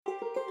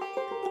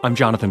I'm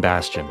Jonathan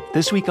Bastian.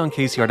 This week on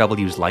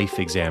KCRW's Life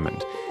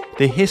Examined,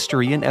 the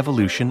history and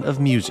evolution of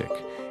music.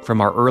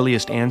 From our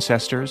earliest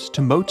ancestors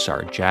to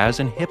Mozart,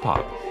 jazz, and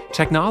hip-hop,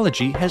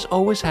 technology has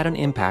always had an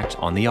impact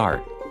on the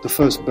art. The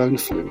first bone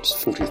flutes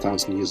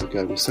 40,000 years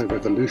ago was so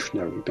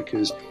revolutionary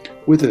because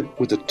with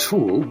a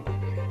tool,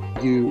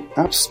 you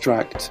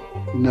abstract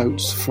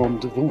notes from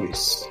the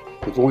voice.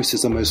 The voice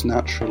is the most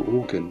natural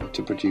organ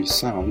to produce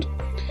sound.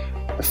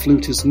 A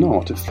flute is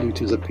not. A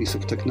flute is a piece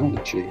of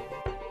technology.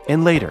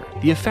 And later,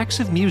 the effects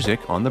of music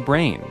on the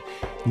brain.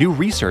 New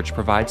research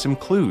provides some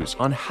clues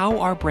on how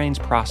our brains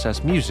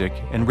process music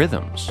and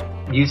rhythms.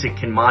 Music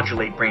can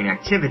modulate brain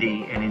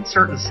activity, and in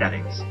certain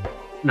settings,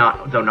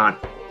 though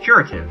not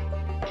curative,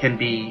 can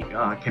be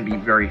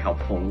very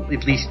helpful,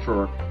 at least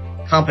for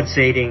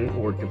compensating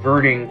or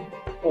diverting,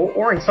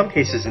 or in some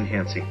cases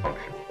enhancing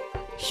function.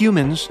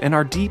 Humans and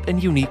our deep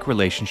and unique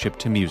relationship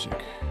to music.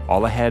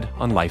 All ahead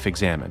on Life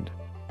Examined.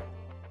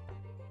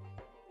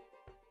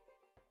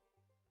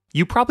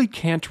 You probably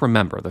can't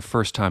remember the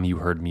first time you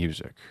heard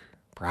music.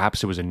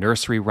 Perhaps it was a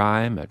nursery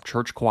rhyme, a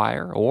church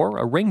choir, or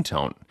a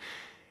ringtone.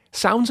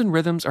 Sounds and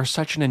rhythms are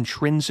such an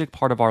intrinsic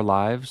part of our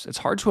lives, it's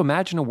hard to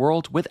imagine a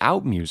world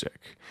without music.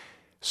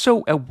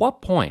 So, at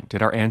what point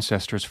did our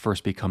ancestors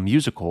first become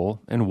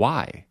musical, and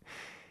why?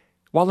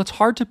 While it's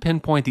hard to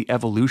pinpoint the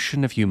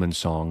evolution of human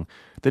song,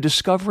 the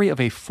discovery of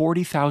a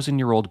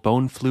 40,000-year-old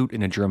bone flute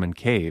in a German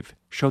cave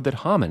showed that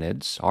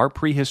hominids, our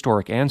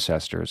prehistoric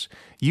ancestors,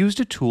 used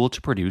a tool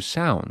to produce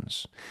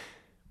sounds.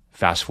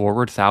 Fast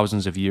forward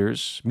thousands of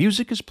years,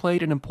 music has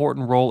played an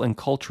important role in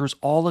cultures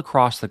all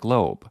across the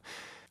globe.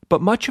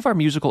 But much of our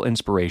musical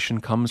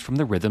inspiration comes from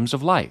the rhythms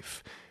of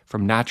life,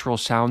 from natural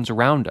sounds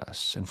around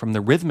us, and from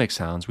the rhythmic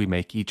sounds we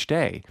make each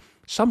day,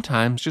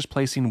 sometimes just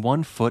placing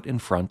one foot in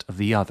front of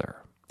the other.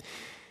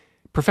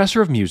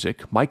 Professor of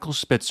music Michael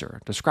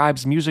Spitzer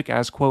describes music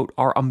as, quote,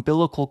 our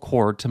umbilical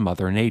cord to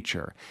Mother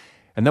Nature,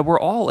 and that we're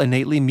all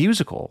innately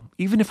musical,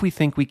 even if we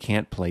think we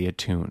can't play a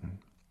tune.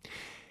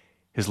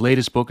 His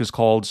latest book is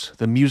called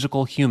The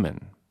Musical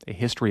Human, A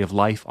History of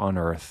Life on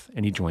Earth,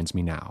 and he joins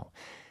me now.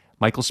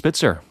 Michael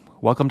Spitzer,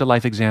 welcome to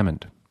Life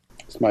Examined.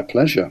 It's my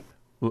pleasure.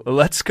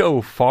 Let's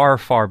go far,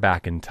 far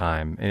back in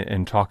time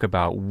and talk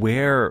about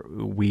where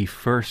we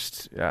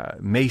first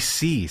may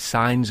see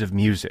signs of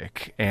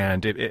music.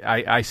 And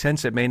I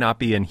sense it may not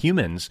be in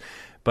humans,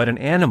 but in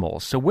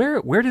animals. So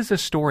where does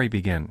this story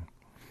begin?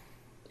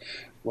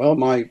 Well,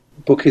 my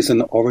book is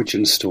an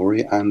origin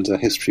story and a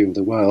history of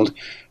the world.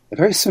 A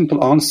very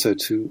simple answer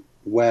to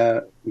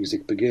where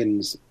music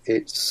begins.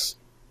 It's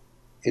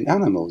in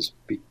animals,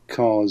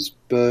 because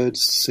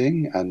birds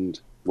sing and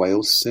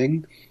whales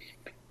sing.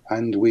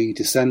 And we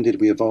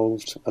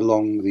evolved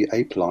along the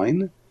ape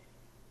line,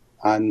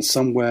 and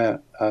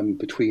somewhere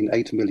between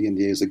 8 million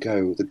years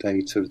ago, the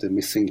date of the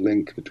missing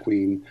link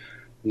between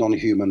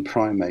non-human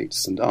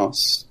primates and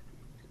us,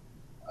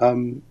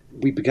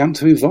 we began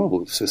to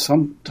evolve. So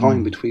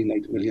sometime between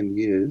 8 million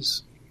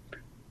years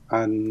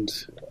and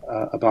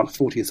about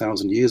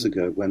 40,000 years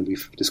ago, when we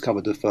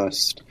discovered the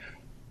first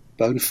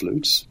bone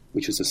flutes,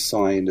 which is a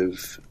sign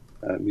of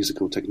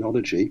musical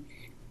technology,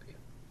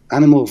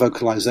 animal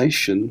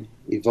vocalization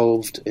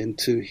evolved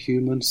into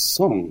human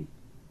song.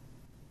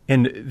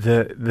 And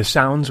the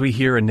sounds we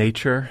hear in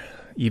nature,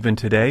 even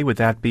today, would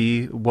that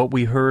be what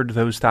we heard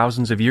those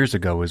thousands of years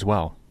ago as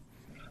well?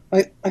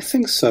 I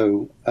think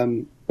so.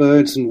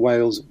 Birds and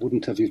whales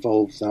wouldn't have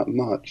evolved that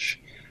much.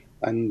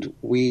 And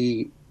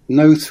we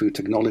know through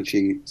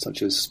technology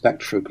such as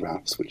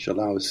spectrographs, which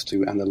allow us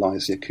to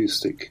analyze the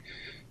acoustic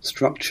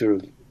structure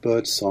of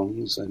bird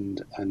songs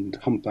and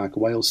humpback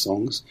whale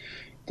songs,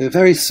 they're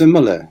very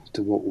similar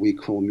to what we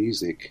call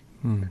music.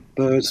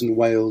 Birds and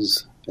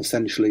whales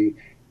essentially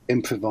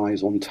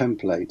improvise on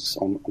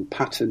templates, on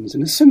patterns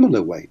in a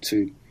similar way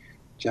to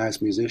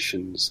jazz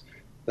musicians.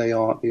 They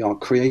are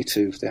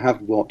creative. They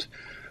have what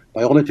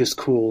biologists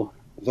call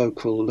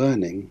vocal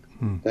learning.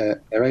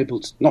 They're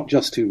able to, not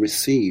just to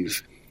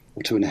receive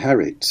or to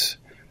inherit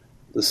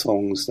the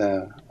songs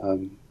their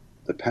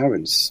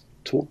parents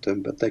taught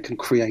them, but they can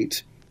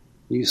create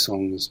new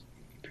songs.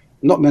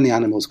 Not many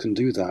animals can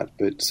do that,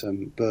 but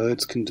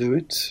birds can do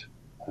it,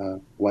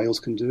 whales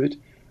can do it,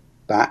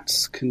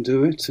 bats can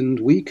do it, and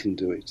we can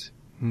do it.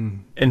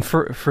 And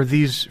for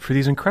these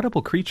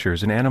incredible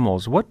creatures and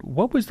animals, what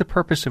was the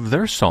purpose of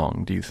their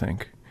song, do you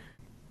think?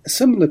 A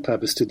similar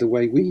purpose to the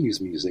way we use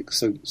music.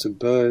 So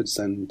birds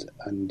and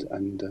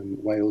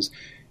whales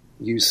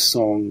use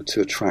song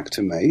to attract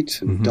a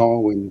mate, and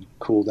Darwin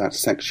called that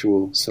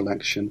sexual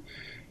selection.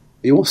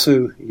 They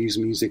also use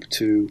music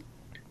to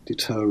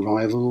deter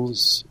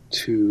rivals,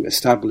 to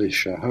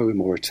establish a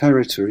home or a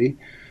territory,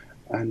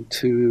 and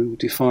to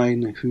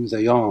define who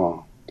they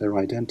are, their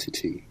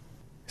identity.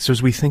 So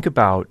as we think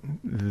about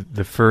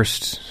the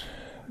first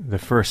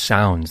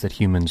sounds that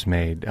humans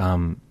made,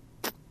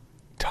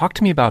 talk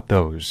to me about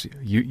those.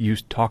 You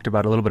talked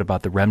about a little bit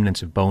about the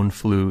remnants of bone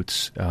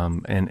flutes,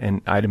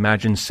 and I'd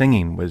imagine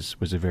singing was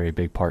a very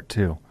big part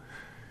too.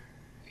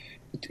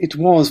 It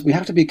was. We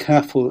have to be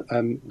careful.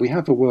 We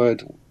have a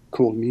word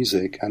called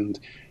music, and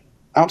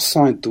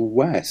outside the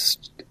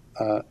West,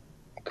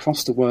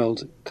 across the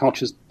world,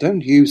 cultures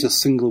don't use a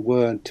single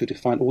word to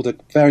define all the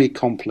very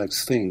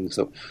complex things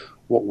that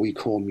what we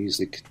call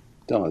music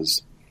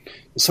does.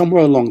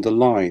 Somewhere along the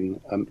line,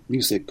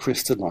 music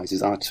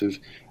crystallizes out of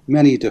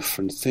many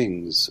different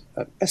things,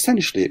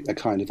 essentially a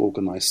kind of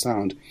organized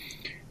sound.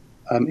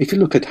 If you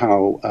look at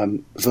how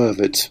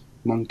vervet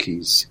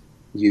monkeys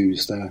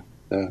use their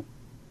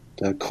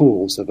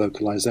calls, their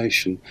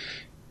vocalization,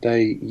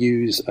 they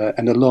use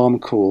an alarm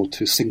call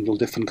to signal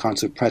different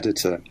kinds of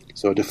predator.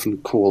 So a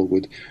different call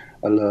would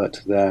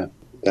alert their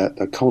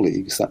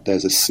colleagues that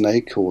there's a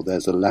snake or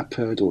there's a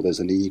leopard or there's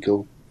an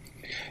eagle.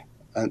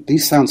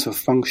 These sounds have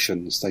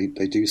functions. They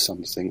do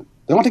something.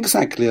 They're not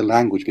exactly a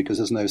language because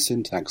there's no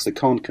syntax. They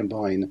can't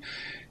combine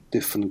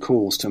different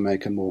calls to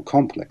make a more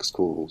complex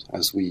call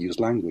as we use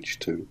language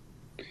to.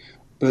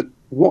 But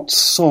what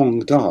song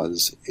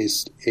does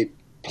is it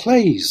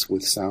plays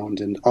with sound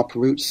and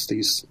uproots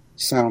these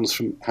sounds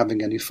from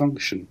having any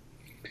function.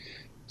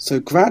 So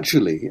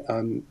gradually,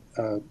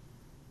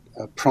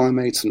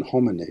 primates and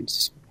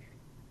hominids,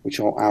 which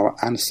are our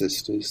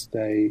ancestors,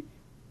 they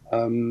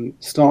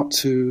start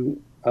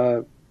to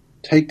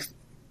take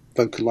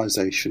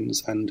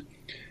vocalizations and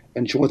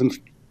enjoy them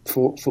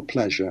for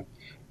pleasure.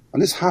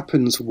 And this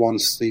happens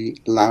once the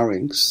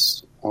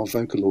larynx, our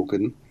vocal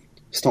organ,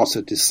 starts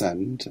to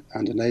descend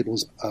and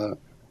enables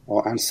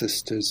our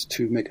ancestors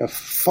to make a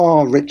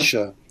far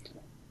richer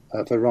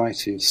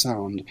variety of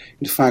sound.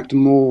 In fact,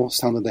 more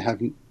sound than they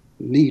have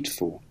need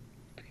for.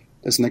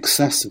 There's an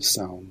excess of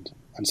sound,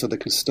 and so they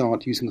can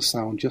start using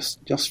sound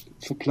just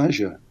for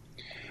pleasure.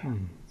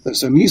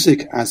 So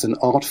music as an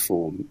art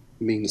form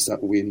means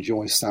that we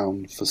enjoy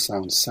sound for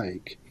sound's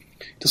sake.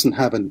 It doesn't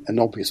have an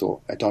obvious or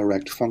a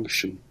direct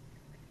function.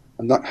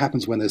 And that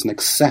happens when there's an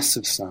excess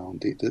of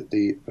sound.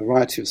 The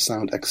variety of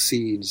sound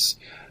exceeds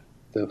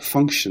the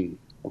function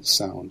of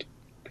sound.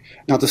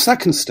 Now, the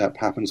second step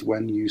happens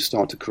when you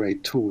start to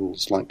create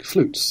tools like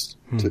flutes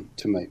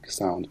to make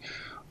sound.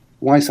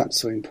 Why is that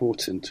so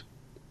important?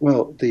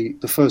 Well, the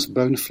first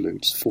bone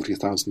flutes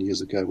 40,000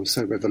 years ago were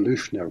so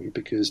revolutionary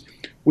because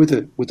with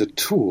a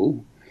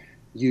tool,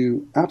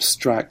 you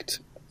abstract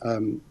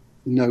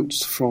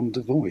notes from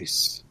the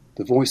voice.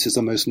 The voice is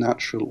the most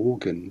natural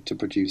organ to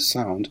produce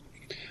sound.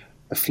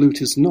 A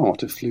flute is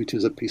not. A flute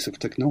is a piece of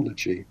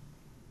technology.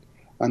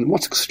 And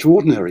what's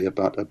extraordinary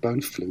about a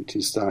bone flute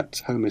is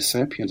that Homo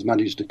sapiens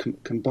managed to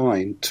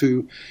combine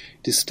two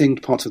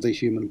distinct parts of the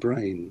human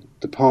brain,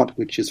 the part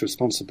which is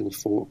responsible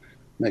for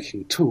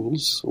making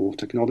tools or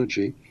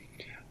technology,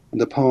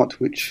 and the part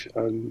which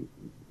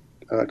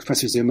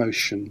expresses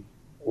emotion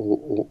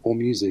or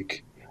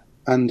music.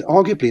 And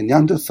arguably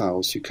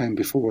Neanderthals who came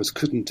before us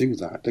couldn't do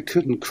that. They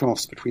couldn't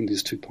cross between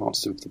these two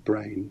parts of the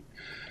brain.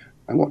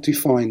 And what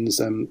defines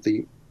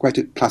the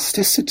greater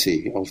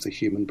plasticity of the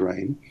human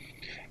brain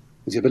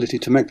is the ability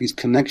to make these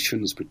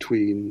connections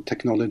between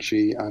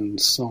technology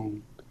and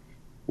song.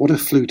 What a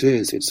flute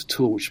is, it's a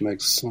tool which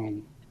makes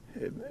song.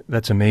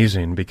 That's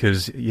amazing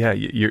because,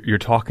 you're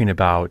talking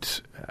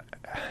about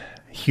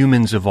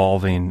humans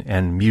evolving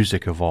and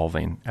music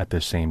evolving at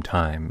the same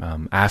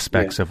time.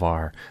 Aspects of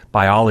our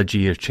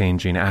biology is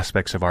changing,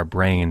 aspects of our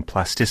brain,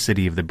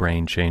 plasticity of the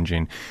brain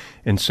changing.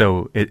 And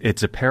so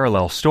it's a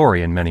parallel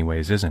story in many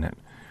ways, isn't it?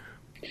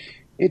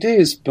 It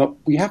is, but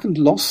we haven't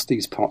lost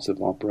these parts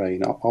of our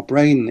brain. Our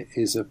brain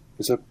is a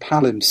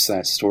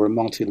palimpsest or a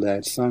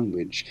multi-layered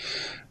sandwich,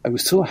 and we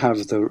still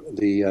have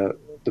the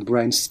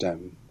brain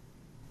stem,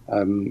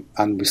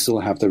 and we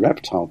still have the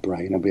reptile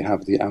brain, and we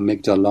have the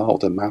amygdala or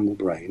the mammal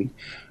brain.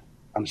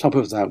 On top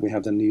of that, we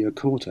have the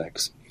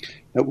neocortex.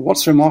 Now,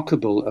 what's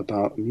remarkable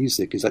about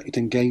music is that it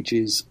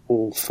engages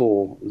all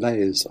four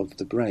layers of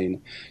the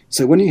brain.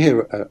 So when you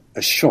hear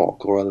a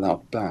shock or a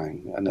loud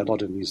bang, and a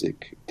lot of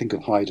music, think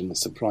of Haydn, a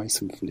surprise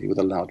symphony with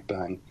a loud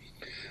bang,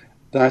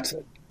 that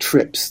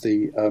trips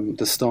the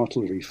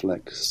startle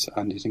reflex,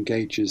 and it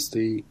engages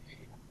the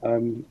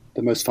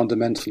most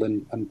fundamental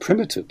and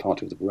primitive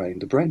part of the brain,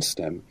 the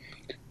brainstem.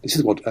 This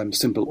is what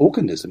simple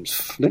organisms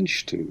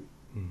flinch to.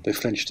 They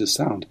flinch to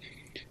sound.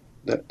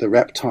 The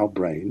reptile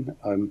brain,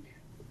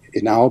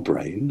 in our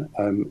brain,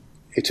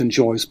 it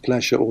enjoys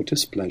pleasure or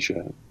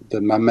displeasure. The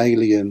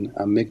mammalian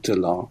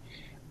amygdala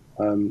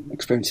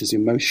experiences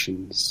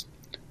emotions.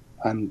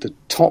 And the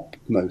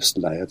topmost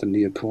layer, the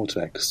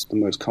neocortex, the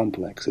most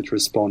complex, it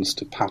responds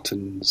to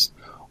patterns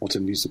or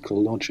to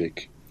musical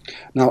logic.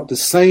 Now, the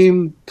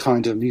same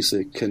kind of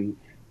music can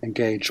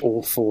engage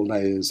all four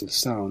layers of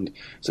sound.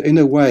 So in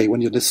a way,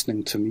 when you're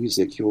listening to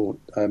music, you're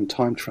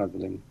time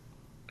traveling.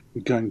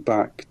 You're going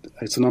back.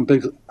 It's an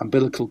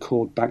umbilical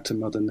cord back to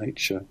Mother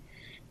Nature.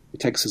 It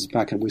takes us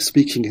back, and we're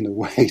speaking in a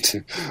way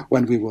to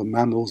when we were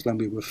mammals, when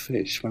we were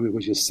fish, when we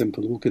were just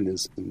simple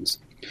organisms.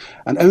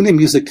 And only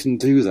music can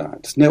do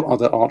that. No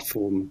other art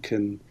form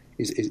can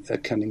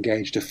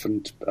engage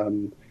different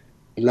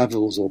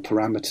levels or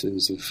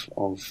parameters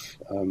of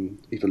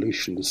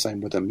evolution the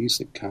same way that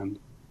music can.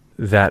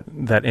 That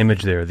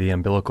image there, the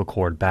umbilical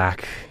cord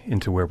back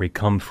into where we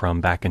come from,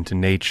 back into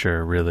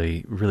nature,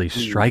 really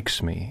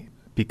strikes me.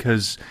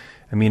 Because,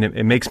 I mean,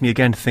 it makes me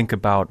again think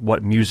about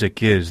what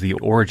music is, the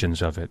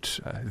origins of it,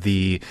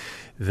 the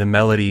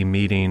melody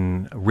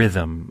meeting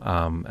rhythm,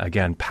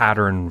 again,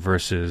 pattern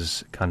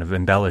versus kind of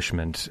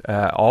embellishment,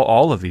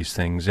 all of these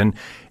things. And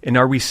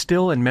are we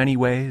still in many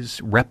ways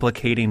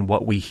replicating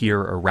what we hear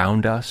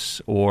around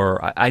us?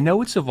 Or I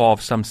know it's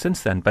evolved some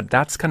since then, but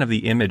that's kind of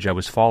the image I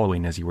was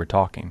following as you were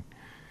talking.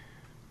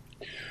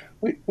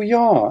 We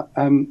are.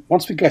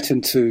 Once we get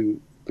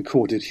into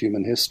recorded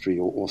human history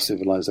or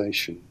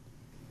civilization,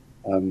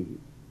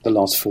 the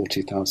last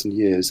 40,000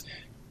 years,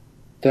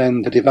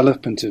 then the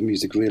development of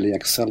music really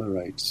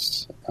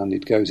accelerates and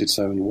it goes its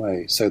own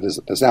way. So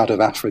there's out of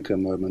Africa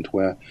moment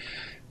where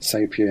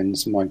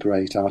sapiens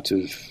migrate out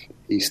of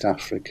East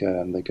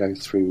Africa and they go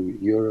through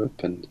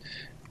Europe and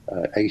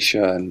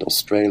Asia and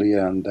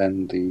Australia and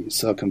then the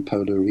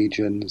circumpolar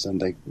regions,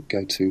 and they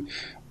go to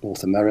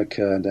North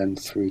America and then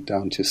through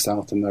down to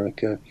South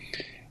America.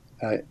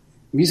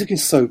 Music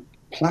is so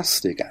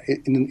plastic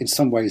in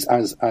some ways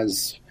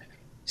as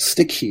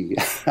sticky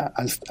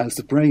as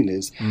the brain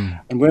is,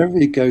 and wherever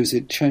it goes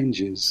it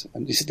changes.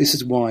 And this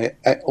is why,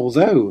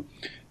 although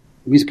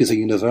music is a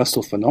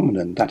universal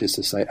phenomenon, that is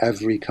to say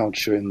every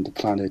culture in the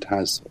planet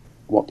has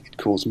what it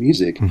calls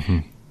music,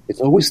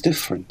 it's always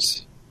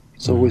different.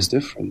 Always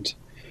different.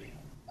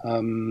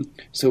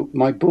 So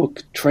my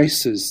book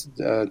traces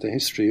the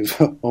history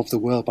of the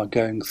world by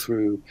going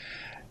through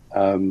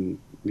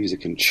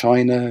music in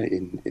China,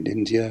 in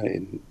India,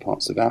 in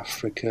parts of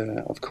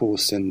Africa, of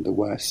course in the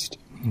West.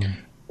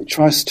 It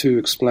tries to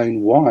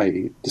explain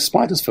why,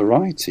 despite this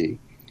variety,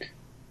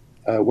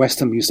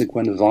 Western music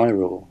went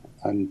viral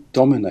and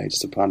dominates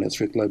the planet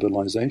through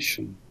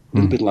globalization. A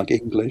little bit like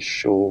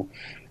English or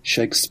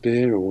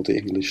Shakespeare or the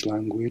English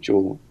language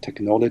or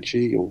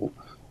technology or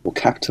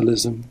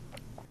capitalism.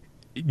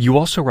 You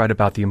also write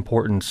about the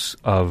importance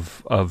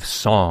of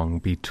song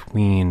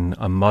between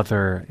a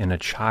mother and a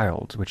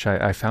child, which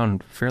I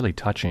found fairly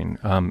touching.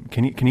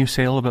 Can you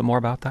say a little bit more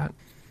about that?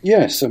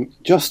 Yes,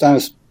 just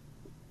as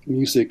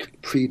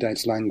music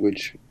predates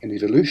language in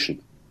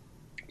evolution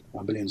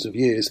by billions of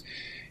years,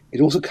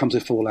 it also comes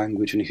before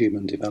language in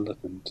human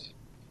development.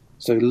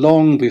 So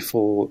long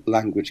before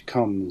language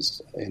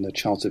comes in a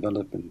child's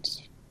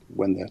development,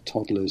 when they're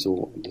toddlers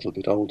or a little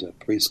bit older,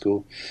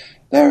 preschool,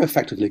 they're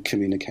effectively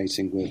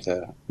communicating with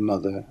their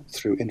mother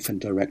through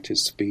infant-directed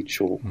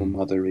speech or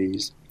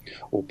motherese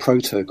or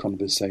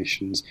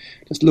proto-conversations.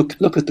 Just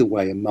look at the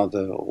way a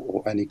mother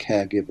or any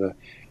caregiver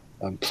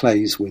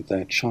plays with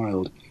their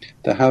child.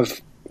 They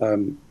have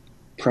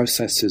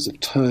processes of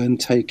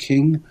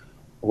turn-taking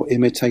or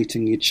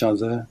imitating each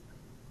other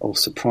or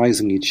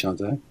surprising each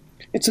other.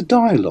 It's a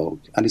dialogue,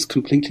 and it's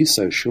completely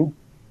social,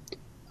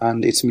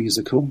 and it's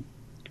musical.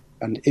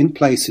 And in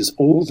places,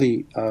 all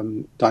the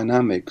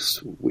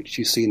dynamics which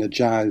you see in a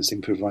jazz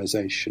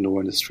improvisation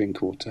or in a string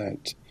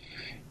quartet,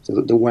 so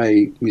that the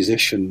way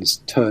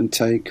musicians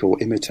turn-take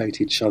or imitate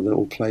each other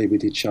or play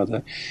with each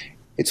other,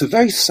 it's a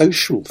very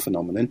social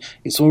phenomenon.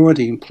 It's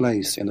already in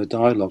place in a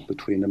dialogue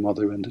between a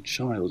mother and a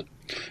child,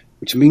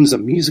 which means that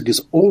music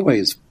is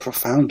always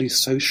profoundly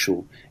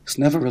social. It's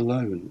never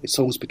alone. It's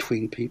always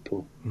between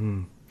people.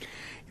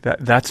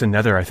 That's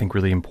another, I think,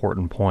 really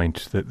important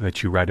point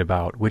that you write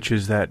about, which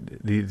is that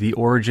the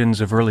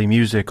origins of early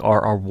music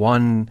are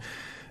ones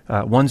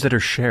that are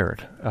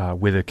shared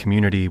with a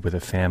community, with a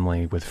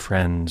family, with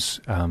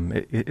friends.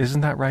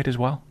 Isn't that right as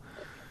well?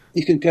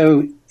 You can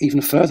go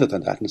even further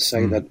than that and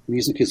say that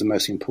music is the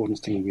most important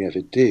thing we ever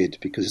did,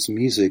 because it's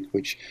music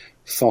which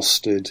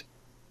fostered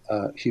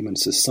human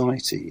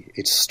society.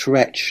 It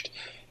stretched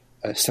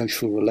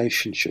social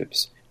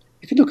relationships.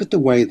 If you look at the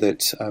way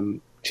that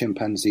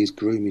chimpanzees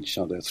groom each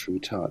other through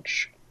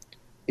touch,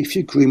 if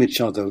you groom each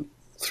other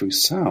through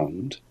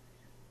sound,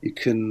 you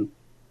can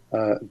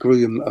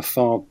groom a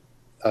far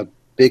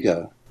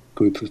bigger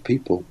group of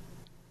people.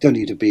 You don't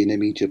need to be in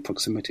immediate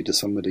proximity to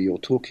somebody you're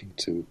talking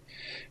to.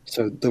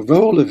 So the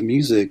role of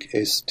music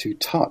is to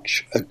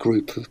touch a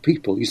group of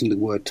people, using the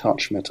word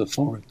touch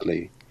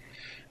metaphorically.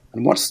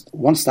 And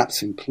once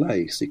that's in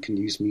place, you can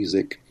use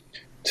music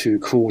to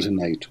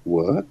coordinate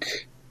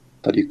work,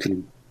 that you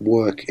can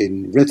work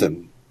in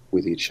rhythm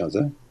with each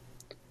other.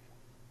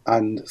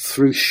 And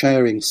through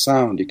sharing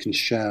sound, you can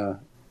share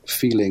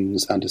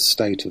feelings and a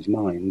state of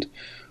mind,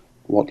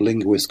 what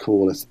linguists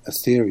call a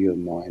theory of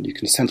mind. You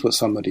can sense what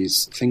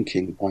somebody's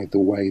thinking by the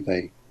way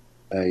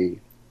they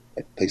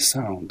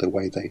sound, the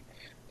way they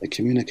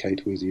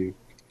communicate with you.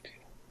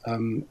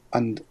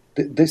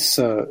 This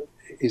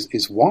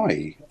is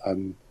why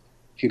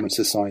human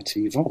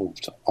society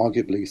evolved,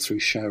 arguably through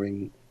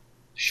sharing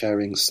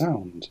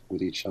sound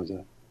with each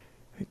other.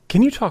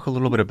 Can you talk a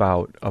little bit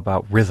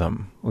about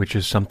rhythm, which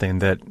is something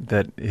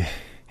that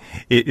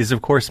is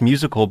of course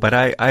musical, but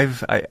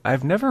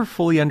I've never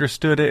fully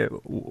understood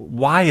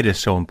why it is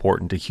so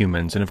important to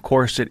humans, and of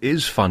course it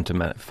is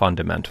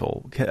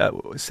fundamental.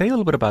 Say a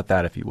little bit about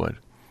that, if you would.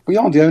 We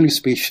aren't the only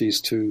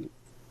species to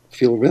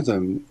feel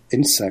rhythm.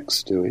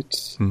 Insects do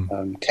it.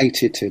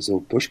 Katydids or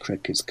bush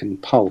crickets can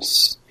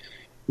pulse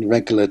in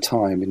regular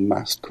time in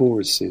massed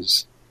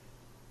choruses.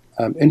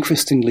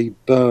 Interestingly,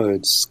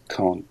 birds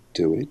can't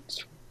do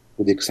it,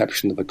 with the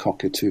exception of a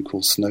cockatoo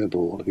called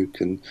Snowball, who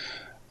can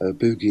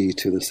boogie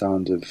to the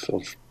sound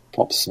of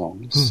pop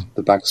songs,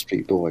 the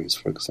Backstreet Boys,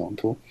 for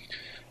example.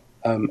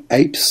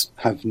 Apes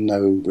have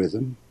no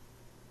rhythm.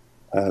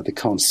 They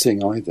can't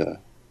sing either.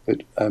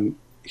 But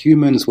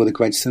humans were the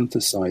great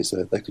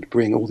synthesizer. They could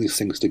bring all these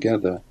things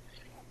together,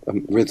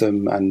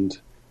 rhythm and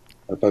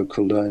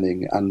vocal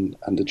learning and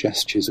the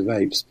gestures of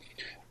apes.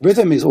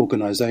 Rhythm is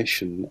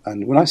organization.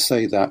 And when I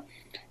say that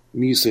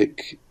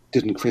music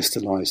didn't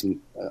crystallize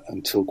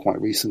until quite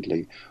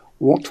recently,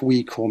 what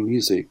we call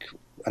music,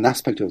 an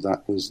aspect of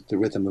that was the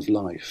rhythm of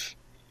life.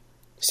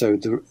 So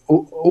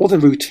all the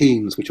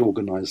routines which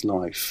organize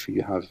life,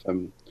 you have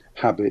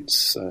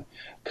habits,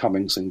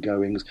 comings and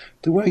goings.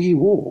 The way you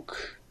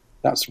walk,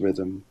 that's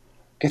rhythm.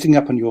 Getting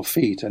up on your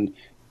feet. And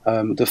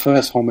the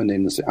first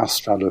hominins, the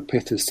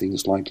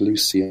Australopithecines like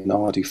Lucy and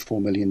Ardy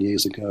 4 million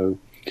years ago,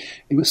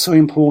 it was so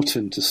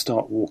important to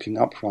start walking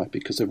upright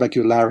because the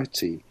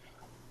regularity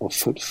of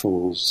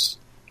footfalls,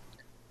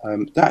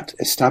 that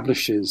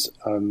establishes,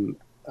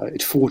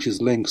 it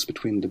forges links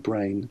between the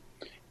brain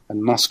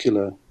and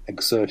muscular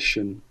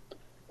exertion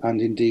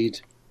and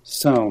indeed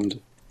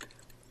sound.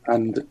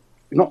 And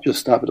not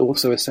just that, but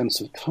also a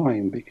sense of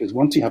time, because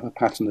once you have a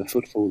pattern of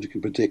footfalls, you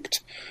can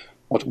predict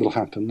what will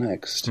happen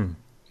next. And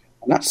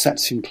that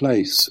sets in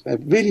place a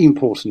really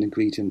important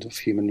ingredient of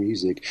human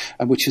music,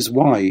 and which is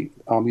why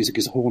our music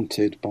is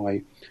haunted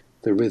by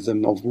the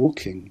rhythm of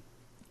walking.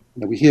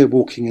 You know, we hear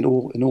walking in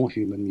all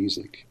human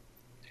music.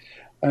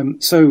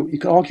 So you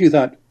could argue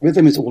that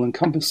rhythm is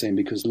all-encompassing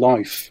because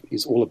life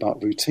is all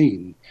about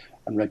routine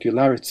and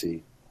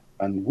regularity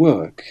and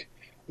work.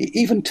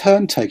 Even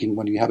turn-taking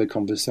when you have a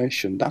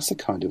conversation, that's a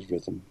kind of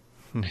rhythm.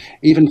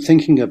 Even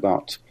thinking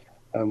about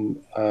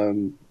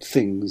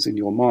things in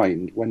your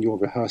mind, when you're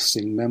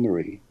rehearsing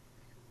memory,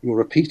 you're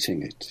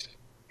repeating it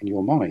in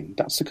your mind.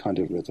 That's a kind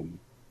of rhythm.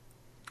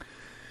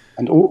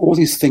 And all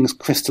these things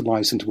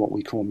crystallize into what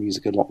we call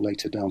music a lot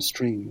later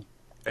downstream.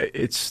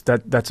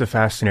 That's a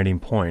fascinating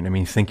point. I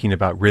mean, thinking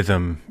about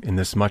rhythm in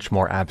this much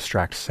more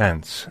abstract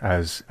sense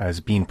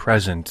as being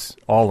present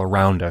all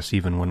around us,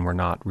 even when we're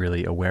not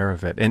really aware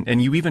of it.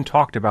 And you even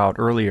talked about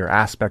earlier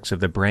aspects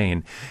of the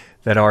brain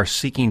that are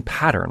seeking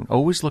pattern,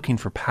 always looking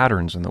for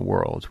patterns in the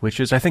world,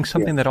 which is, I think,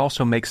 something that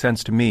also makes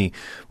sense to me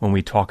when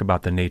we talk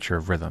about the nature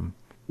of rhythm.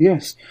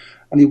 Yes,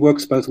 and it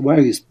works both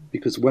ways,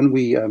 because when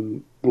we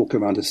walk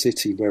around a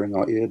city wearing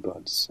our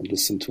earbuds and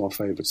listen to our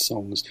favorite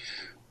songs,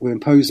 we're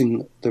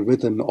imposing the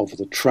rhythm of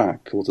the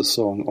track or the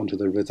song onto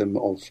the rhythm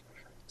of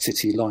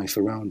city life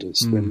around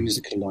us. We're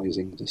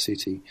musicalizing the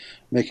city,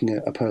 making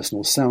a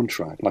personal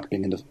soundtrack, like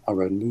being in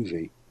our own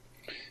movie.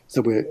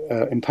 So we're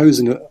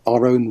imposing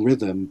our own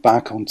rhythm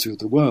back onto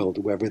the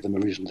world where rhythm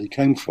originally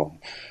came from.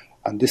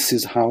 And this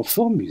is how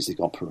film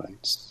music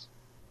operates.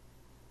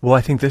 Well,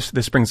 I think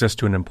this brings us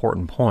to an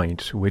important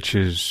point, which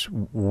is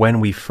when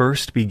we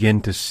first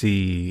begin to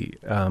see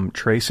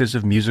traces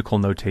of musical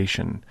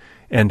notation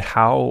and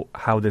how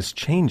this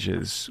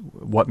changes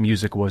what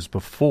music was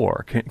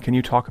before. Can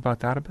you talk about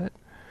that a bit?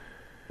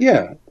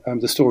 Yeah,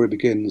 the story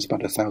begins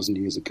about 1,000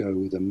 years ago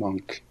with a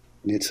monk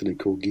in Italy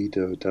called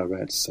Guido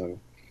d'Arezzo.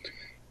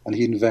 And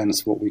he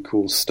invents what we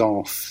call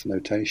staff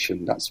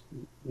notation. That's,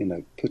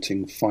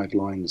 putting 5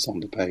 lines on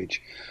the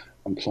page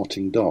and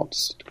plotting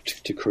dots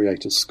to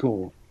create a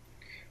score.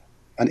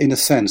 And in a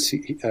sense,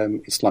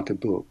 it's like a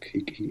book.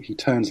 He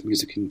turns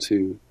music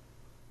into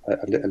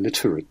a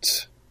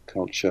literate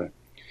culture.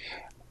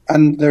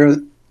 And there are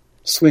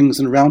swings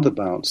and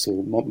roundabouts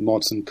or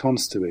mods and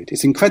cons to it.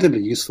 It's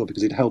incredibly useful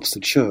because it helps the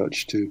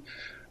church to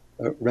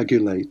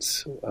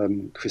regulate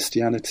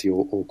Christianity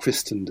or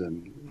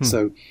Christendom.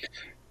 So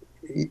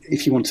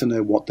if you want to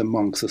know what the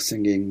monks are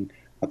singing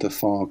at the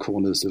far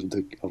corners of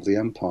the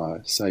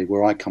empire, say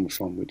where I come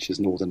from, which is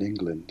northern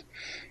England,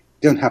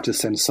 you don't have to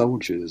send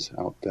soldiers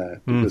out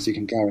there because you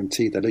can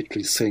guarantee they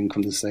literally sing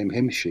from the same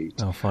hymn sheet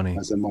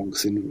as the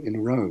monks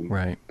in Rome.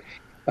 Right.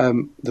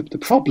 The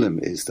problem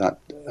is that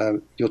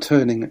you're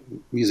turning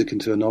music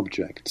into an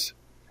object.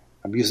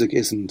 And music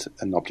isn't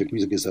an object.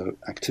 Music is an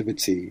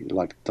activity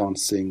like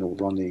dancing or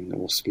running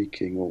or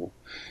speaking,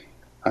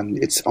 and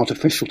it's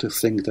artificial to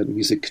think that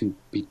music can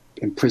be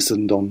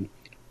imprisoned on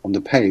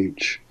the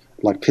page,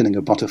 like pinning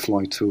a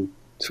butterfly to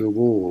a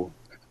wall,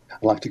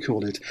 I like to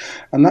call it.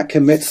 And that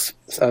commits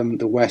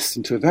the West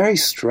into a very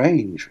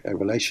strange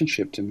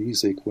relationship to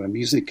music, where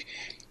music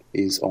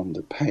is on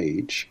the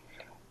page,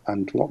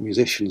 and what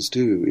musicians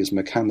do is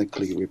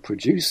mechanically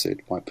reproduce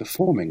it by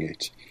performing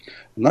it.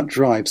 And that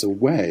drives a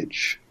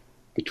wedge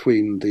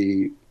between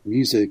the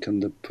music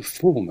and the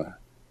performer.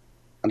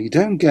 And you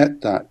don't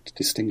get that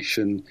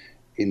distinction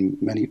in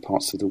many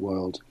parts of the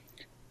world,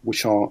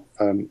 which are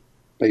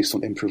based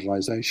on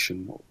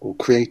improvisation or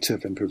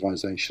creative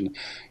improvisation.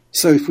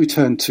 So if we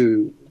turn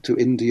to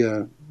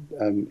India,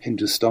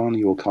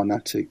 Hindustani or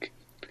Carnatic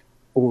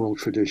oral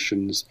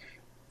traditions,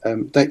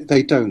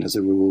 they don't, as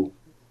a rule,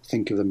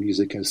 think of the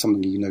music as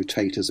something you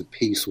notate as a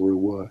piece or a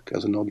work,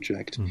 as an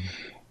object.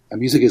 And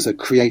music is a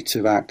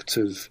creative act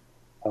of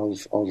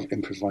of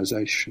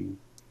improvisation.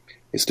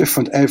 It's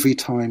different every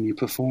time you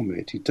perform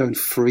it. You don't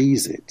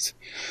freeze it.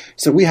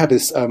 So we have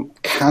this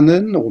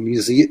canon or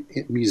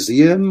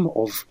museum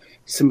of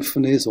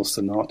symphonies or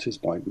sonatas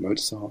by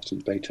Mozart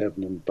and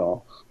Beethoven and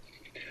Bach,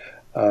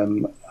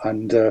 and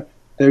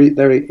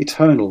they're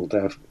eternal.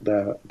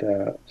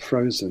 They're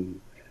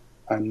frozen,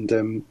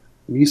 and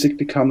music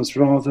becomes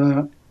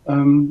rather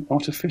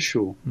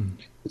artificial. Mm.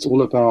 It's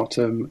all about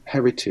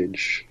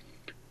heritage,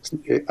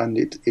 and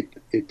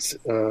it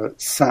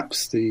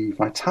saps the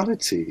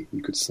vitality,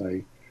 you could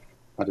say,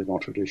 out of our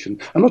tradition.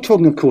 I'm not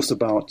talking, of course,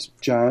 about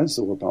jazz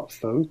or about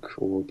folk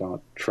or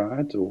about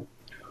trad or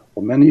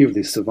many of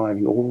the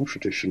surviving oral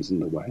traditions in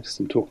the West.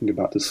 I'm talking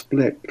about the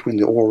split between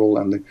the oral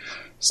and the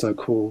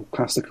so-called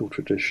classical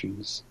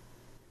traditions.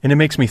 And it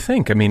makes me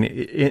think, I mean,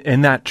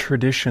 in that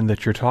tradition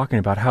that you're talking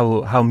about,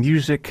 how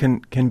music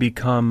can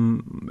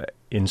become,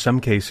 in some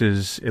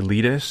cases,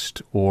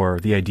 elitist, or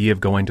the idea of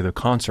going to the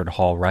concert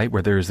hall, right,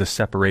 where there is this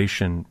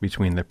separation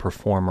between the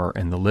performer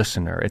and the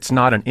listener. It's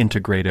not an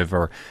integrative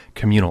or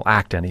communal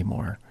act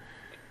anymore.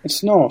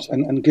 It's not.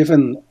 And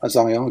given, as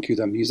I argue,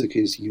 that music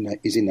is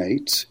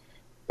innate,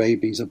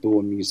 babies are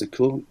born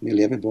musical,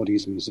 nearly everybody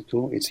is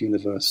musical, it's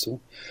universal,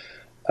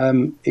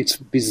 it's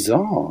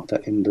bizarre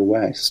that in the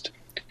West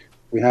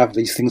we have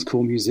these things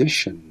called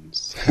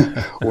musicians,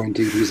 or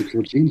indeed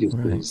musical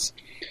geniuses.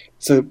 Right.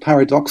 So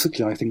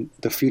paradoxically, I think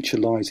the future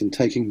lies in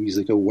taking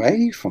music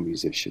away from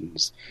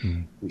musicians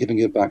and giving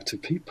it back to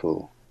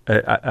people.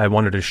 I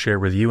wanted to share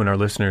with you and our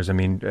listeners, I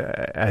mean,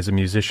 as a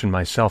musician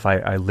myself,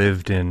 I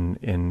lived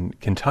in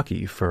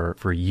Kentucky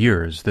for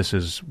years. This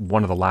is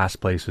one of the last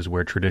places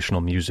where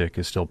traditional music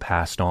is still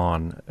passed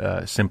on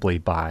simply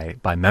by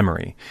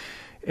memory.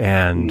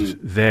 And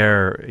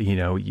there, you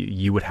know,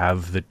 you would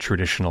have the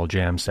traditional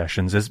jam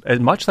sessions, as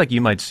much like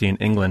you might see in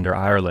England or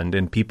Ireland,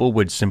 and people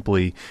would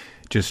simply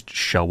just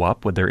show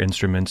up with their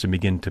instruments and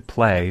begin to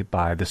play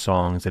by the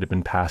songs that had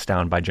been passed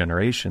down by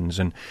generations.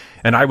 And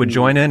I would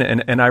join in,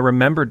 and I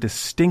remember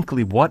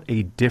distinctly what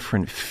a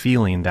different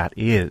feeling that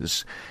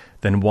is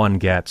than one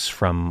gets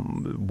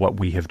from what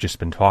we have just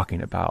been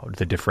talking about,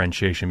 the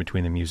differentiation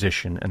between the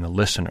musician and the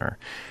listener.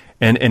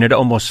 And it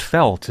almost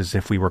felt as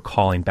if we were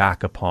calling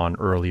back upon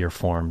earlier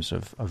forms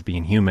of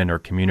being human or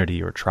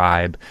community or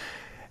tribe.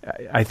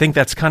 I think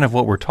that's kind of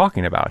what we're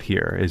talking about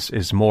here,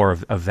 is more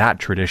of that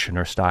tradition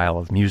or style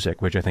of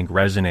music, which I think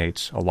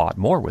resonates a lot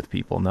more with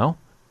people, no?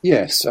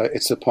 Yes,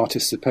 it's a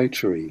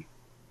participatory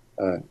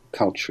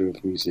culture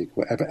of music,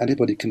 where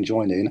anybody can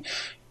join in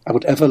at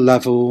whatever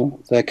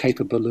level they're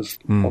capable of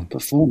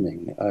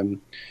performing.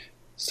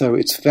 So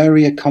it's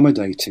very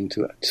accommodating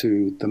to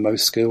the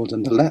most skilled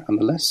and the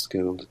less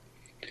skilled.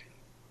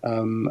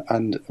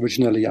 And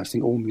originally, I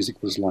think all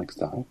music was like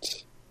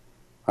that.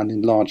 And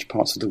in large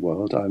parts of the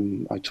world,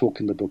 I talk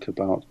in the book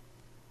about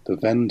the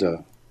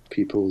Venda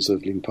peoples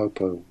of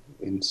Limpopo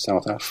in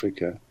South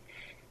Africa,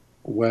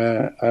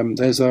 where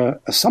there's an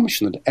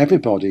assumption that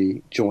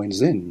everybody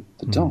joins in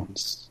the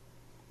dance.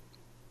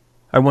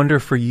 I wonder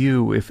for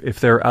you if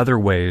there are other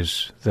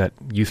ways that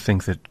you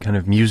think that kind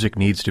of music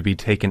needs to be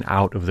taken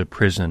out of the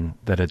prison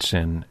that it's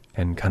in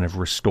and kind of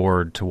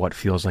restored to what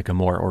feels like a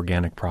more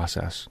organic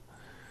process.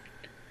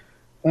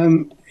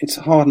 It's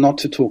hard not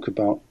to talk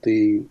about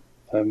the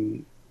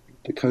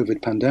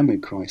COVID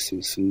pandemic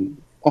crisis, and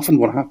often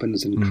what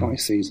happens in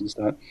crises is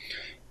that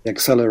they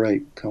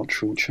accelerate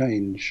cultural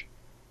change.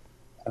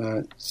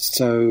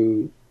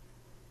 So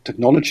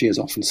technology has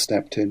often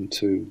stepped in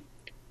to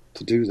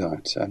do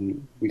that,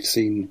 and we've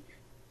seen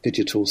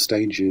digital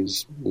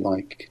stages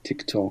like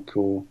TikTok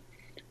or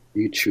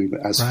YouTube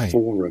as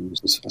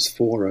forums, as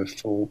fora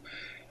for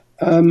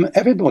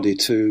everybody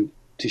to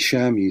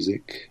share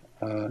music.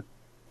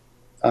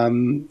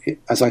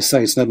 As I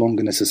say, it's no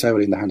longer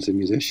necessarily in the hands of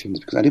musicians,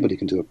 because anybody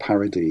can do a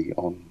parody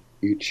on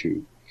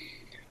YouTube.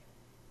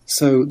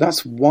 So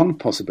that's one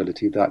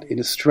possibility, that in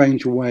a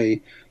strange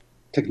way,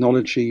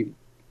 technology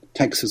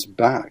takes us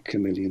back a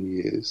million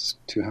years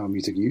to how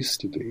music used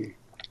to be.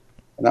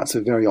 And that's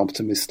a very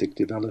optimistic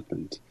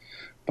development.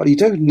 But you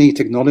don't need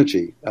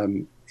technology.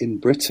 In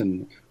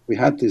Britain, we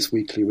had this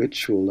weekly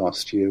ritual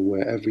last year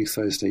where every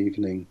Thursday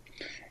evening,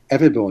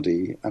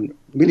 everybody, and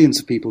millions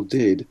of people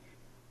did,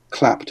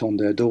 clapped on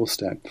their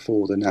doorstep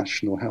for the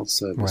National Health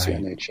Service, the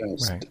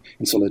NHS,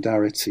 in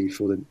solidarity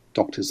for the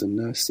doctors and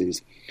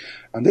nurses.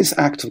 And this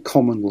act of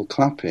communal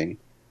clapping,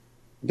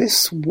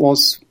 this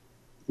was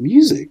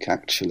music,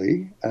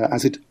 actually,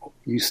 as it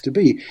used to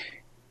be.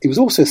 It was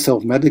also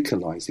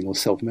self-medicalizing or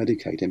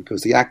self-medicating,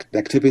 because the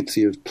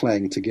activity of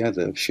playing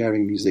together, of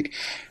sharing music,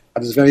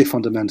 at a very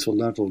fundamental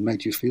level,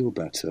 made you feel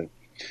better.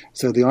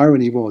 So the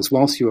irony was,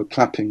 whilst you were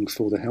clapping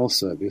for the health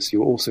service,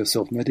 you were also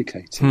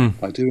self-medicating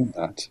by doing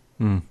that.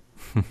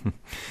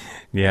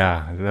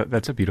 Yeah,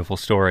 that's a beautiful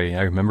story.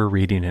 I remember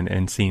reading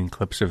and seeing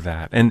clips of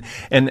that.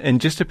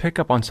 And just to pick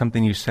up on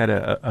something you said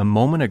a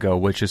moment ago,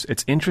 which is,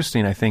 it's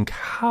interesting, I think,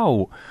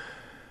 how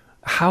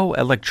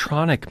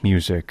electronic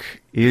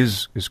music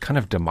is kind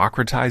of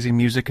democratizing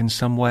music in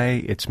some way.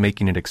 It's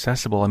making it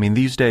accessible. I mean,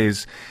 these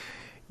days,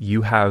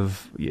 you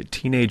have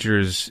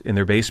teenagers in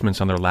their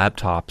basements on their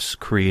laptops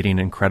creating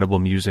incredible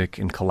music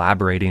and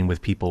collaborating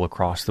with people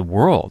across the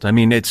world. I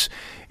mean, it's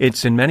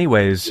in many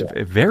ways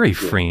very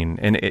freeing,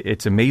 and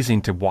it's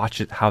amazing to watch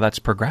it, how that's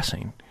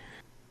progressing.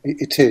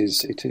 It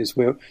is.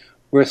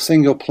 We're a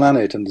single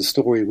planet, and the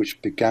story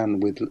which began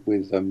with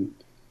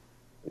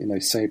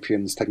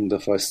sapiens taking the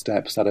first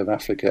steps out of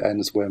Africa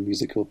ends where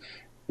music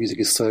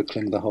is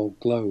circling the whole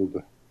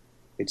globe.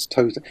 It's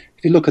total.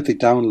 If you look at the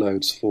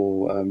downloads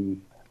for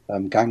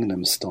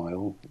Gangnam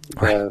Style,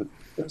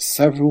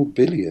 several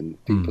billion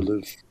people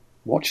have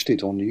watched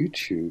it on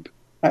YouTube.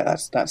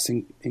 That's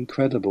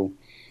incredible,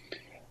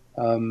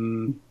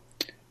 and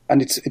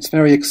it's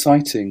very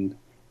exciting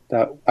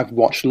that I've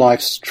watched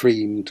live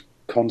streamed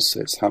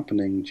concerts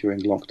happening during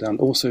lockdown.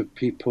 Also,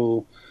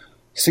 people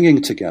singing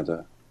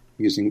together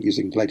using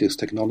the latest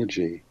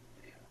technology.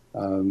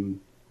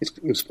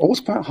 It's always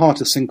quite hard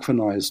to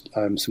synchronize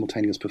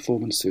simultaneous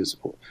performances,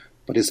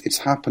 but it's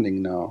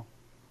happening now.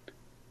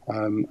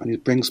 And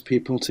it brings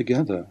people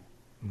together.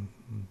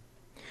 Mm-hmm.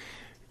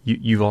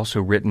 You've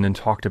also written and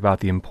talked about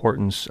the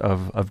importance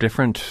of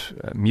different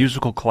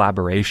musical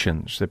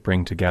collaborations that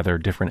bring together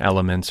different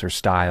elements or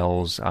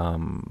styles.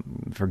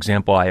 For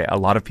example, a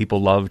lot of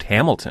people loved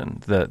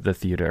Hamilton, the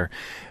theater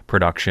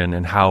production,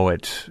 and how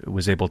it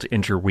was able to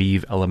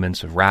interweave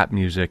elements of rap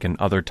music and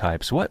other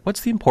types.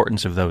 What's the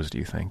importance of those, do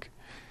you think?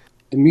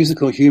 The music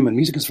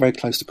is very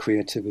close to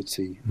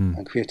creativity,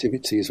 and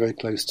creativity is very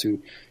close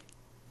to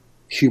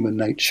human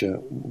nature.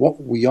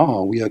 What we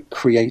are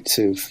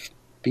creative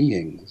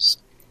beings.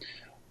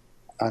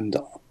 And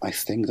I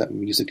think that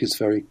music is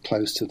very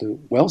close to the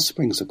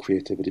wellsprings of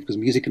creativity, because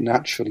music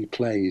naturally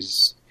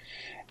plays.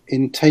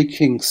 In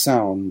taking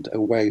sound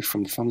away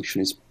from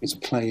function is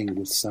playing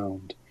with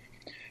sound.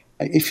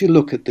 If you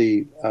look at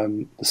the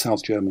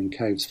South German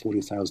caves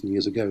 40,000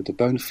 years ago, the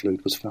bone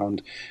flute was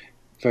found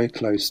very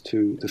close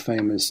to the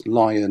famous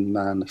lion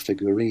man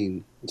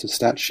figurine. It's a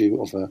statue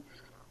of a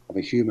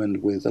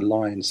human with a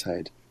lion's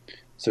head.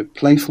 So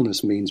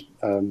playfulness means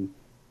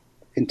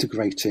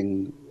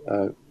integrating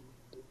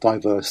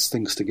diverse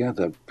things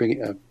together,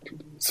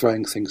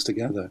 throwing things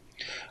together.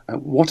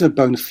 What a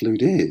bone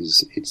flute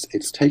is,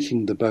 it's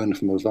taking the bone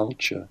from a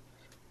vulture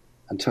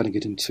and turning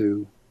it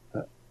into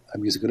a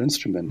musical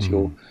instrument.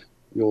 Mm-hmm.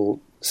 You're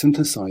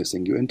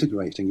synthesizing, you're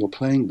integrating, you're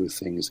playing with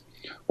things.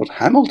 What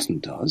Hamilton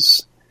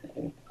does,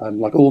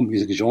 like all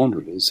music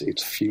genres,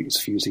 it's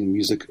fusing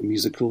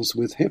musicals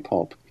with hip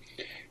hop.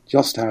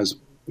 Just as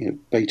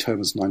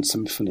Beethoven's Ninth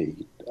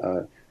Symphony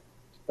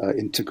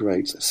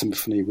integrates a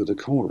symphony with a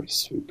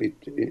chorus, it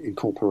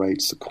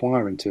incorporates a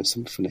choir into a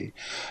symphony,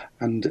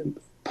 and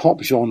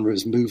pop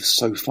genres move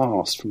so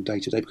fast from day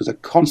to day because they're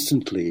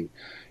constantly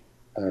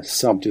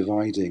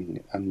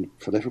subdividing and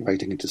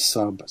proliferating into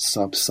sub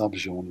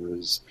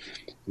genres.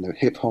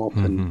 Hip hop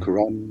and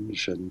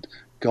grunge and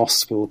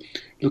gospel.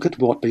 Look at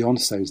what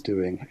Beyonce is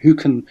doing. Who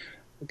can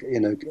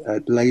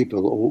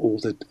label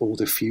all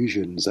the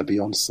fusions that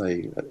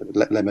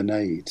Beyonce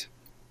Lemonade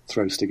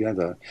throws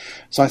together?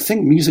 So I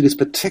think music is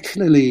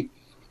particularly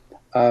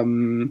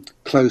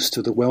close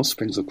to the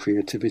wellsprings of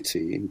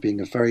creativity in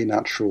being a very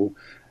natural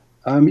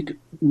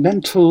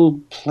mental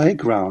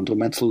playground or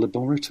mental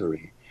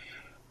laboratory.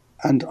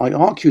 And I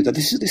argue that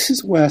this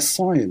is where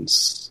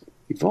science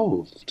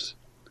evolved.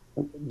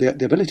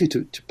 The ability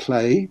to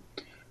play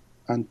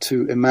and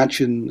to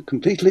imagine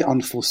completely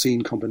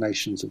unforeseen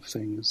combinations of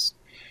things.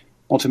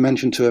 Not to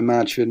mention to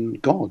imagine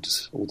God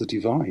or the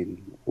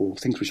divine or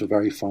things which are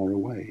very far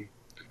away,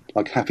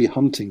 like happy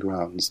hunting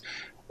grounds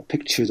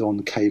pictured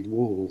on cave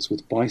walls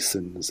with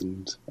bisons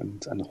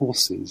and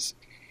horses.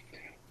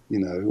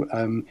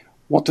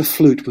 What the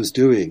flute was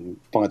doing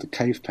by the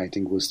cave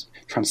painting was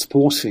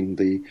transporting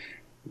the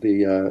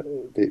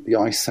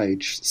Ice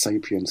Age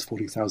sapiens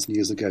 40,000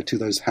 years ago to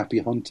those happy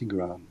hunting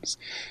grounds.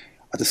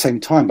 At the same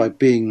time, by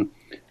being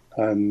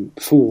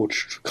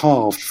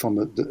carved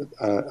from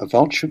a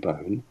vulture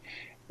bone,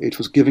 it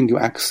was giving you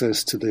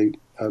access to the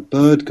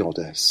bird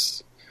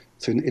goddess.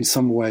 So in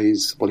some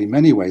ways, well, in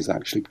many ways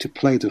actually, to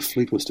play the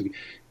flute was to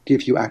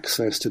give you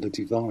access to the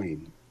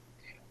divine.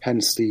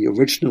 Hence the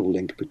original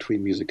link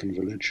between music and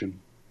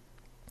religion.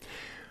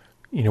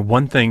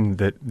 One thing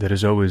that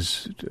has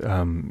always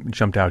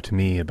jumped out to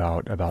me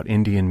about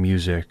Indian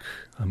music,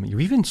 you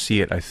even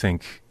see it, I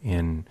think,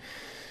 in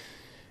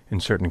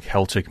certain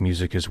Celtic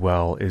music as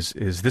well, is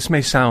this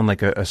may sound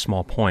like a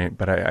small point,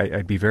 but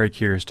I'd be very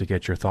curious to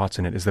get your thoughts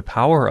on it, is the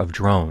power of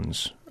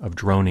drones, of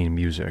droning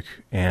music,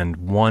 and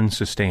one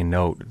sustained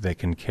note that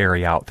can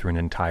carry out through an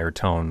entire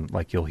tone,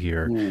 like you'll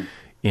hear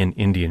in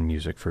Indian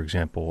music, for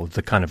example,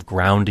 the kind of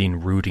grounding,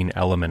 rooting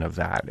element of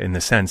that, in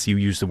the sense you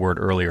used the word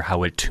earlier,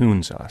 how it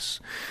tunes us.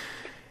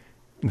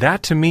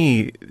 That to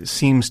me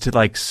seems to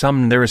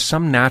there is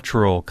some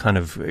natural kind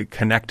of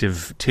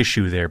connective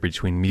tissue there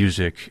between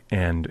music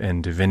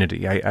and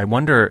divinity. I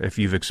wonder if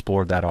you've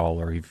explored that all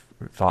or you've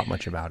thought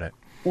much about it.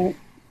 Well,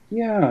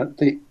 yeah,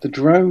 the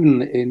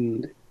drone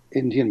in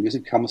Indian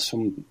music comes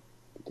from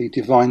the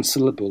divine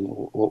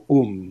syllable or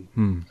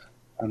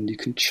and you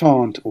can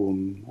chant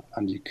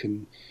and you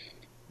can,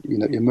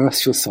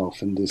 immerse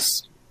yourself in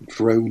this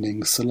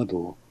droning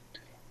syllable.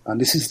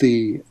 And this is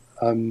the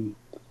hum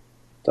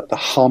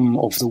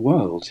of the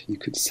world, you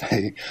could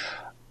say.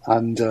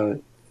 And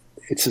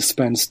it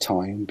suspends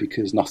time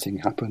because nothing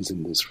happens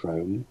in this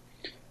drone.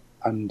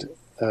 And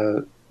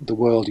the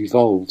world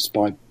evolves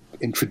by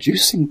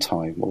introducing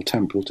time or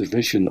temporal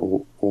division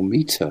or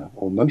meter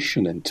or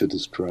motion into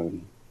this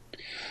drone.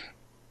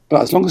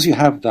 But as long as you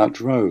have that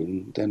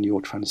drone, then you're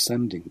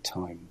transcending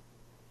time.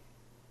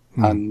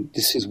 And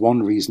this is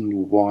one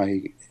reason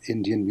why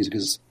Indian music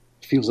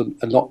feels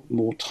a lot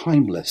more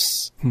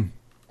timeless than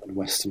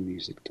Western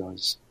music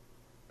does.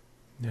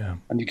 Yeah.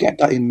 And you get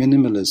that in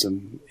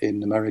minimalism,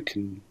 in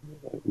American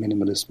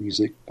minimalist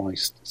music by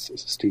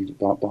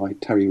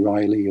Terry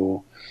Riley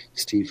or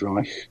Steve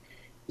Reich.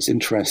 This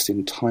interest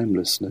in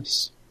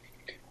timelessness.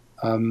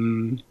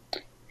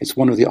 It's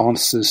one of the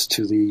answers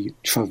to the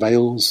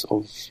travails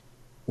of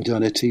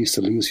modernity,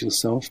 to lose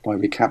yourself by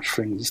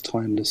recapturing this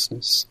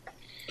timelessness.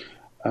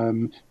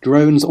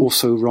 Drones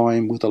also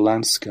rhyme with a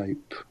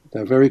landscape.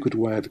 They're a very good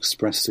way of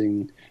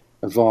expressing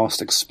a vast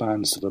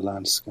expanse of a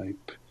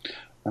landscape.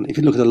 And if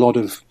you look at a lot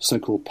of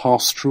so-called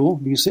pastoral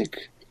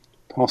music,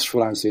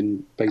 pastoral as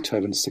in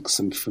Beethoven's Sixth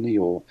Symphony,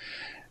 or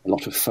a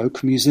lot of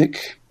folk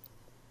music,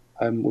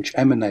 which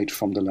emanate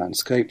from the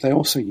landscape, they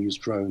also use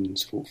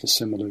drones for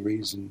similar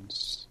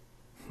reasons.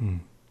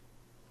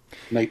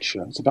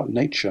 Nature. It's about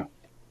nature.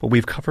 Well,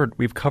 we've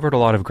covered a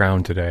lot of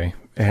ground today,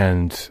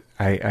 and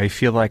I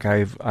feel like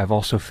I've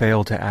also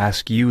failed to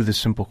ask you the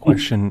simple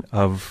question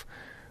of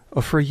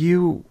for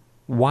you,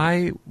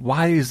 why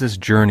is this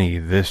journey,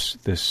 this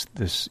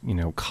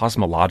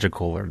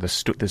cosmological, or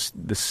this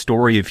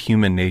story of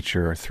human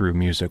nature through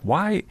music?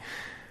 Why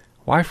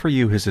for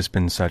you has this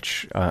been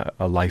such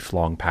a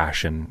lifelong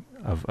passion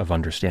of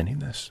understanding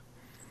this?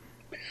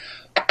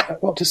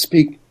 Well, to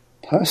speak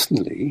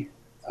personally,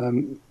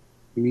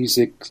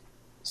 music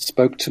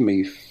spoke to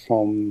me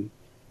from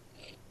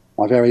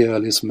my very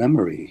earliest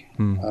memory,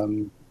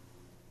 in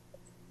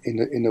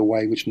a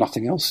way which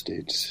nothing else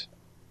did.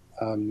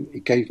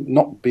 It gave,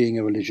 not being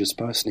a religious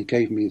person, it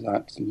gave me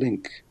that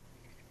link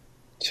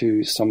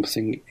to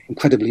something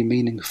incredibly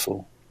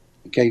meaningful.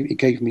 It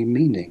gave me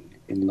meaning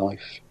in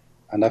life,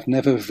 and I've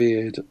never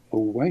veered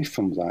away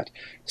from that.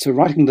 So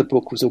writing the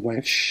book was a way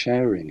of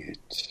sharing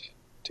it,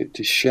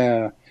 to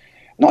share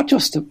not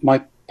just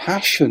my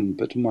passion,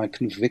 but my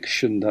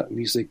conviction that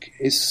music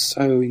is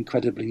so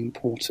incredibly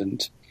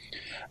important.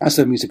 As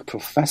a music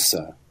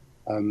professor,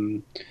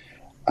 I'm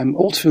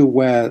all too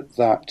aware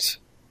that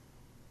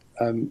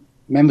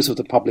members of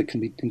the public can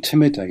be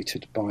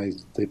intimidated by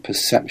the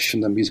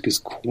perception that music is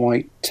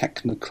quite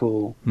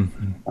technical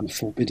and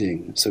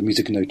forbidding. So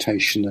music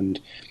notation and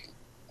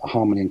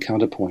harmony and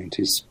counterpoint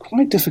is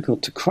quite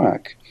difficult to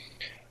crack.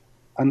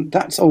 And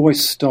that's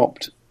always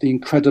stopped the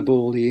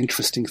incredibly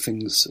interesting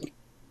things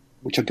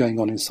which are going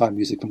on inside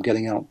music from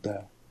getting out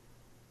there.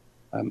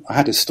 I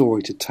had a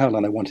story to tell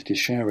and I wanted to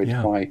share it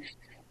by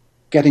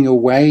getting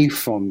away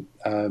from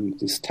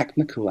this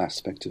technical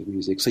aspect of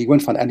music. So you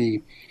won't find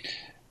any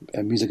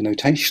music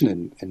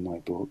notation in my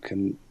book,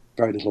 and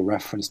very little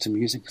reference to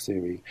music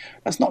theory.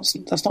 That's not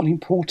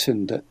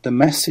important. That the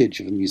message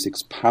of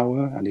music's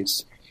power and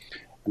its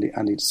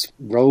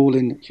role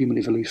in human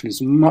evolution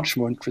is much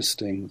more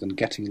interesting than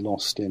getting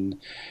lost in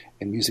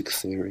music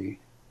theory.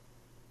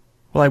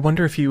 Well, I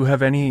wonder if you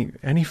have any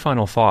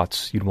final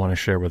thoughts you'd want to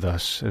share with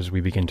us as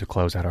we begin to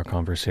close out our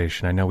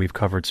conversation. I know we've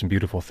covered some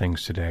beautiful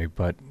things today,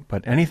 but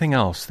anything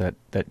else that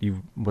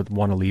you would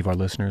want to leave our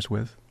listeners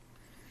with?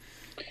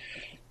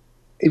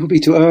 It would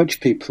be to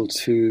urge people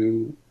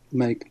to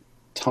make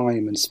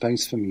time and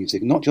space for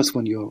music, not just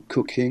when you're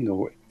cooking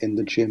or in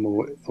the gym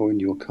or in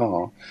your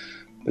car,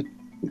 but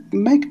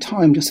make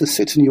time just to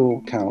sit on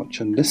your couch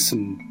and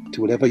listen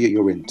to whatever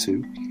you're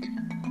into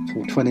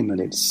for 20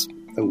 minutes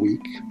a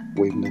week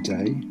or even a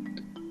day,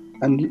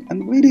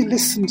 and really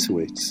listen to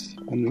it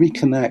and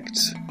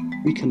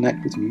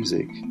reconnect with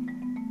music.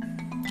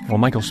 Well,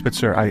 Michael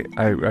Spitzer,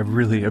 I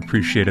really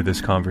appreciated this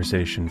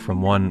conversation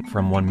from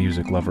one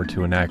music lover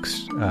to an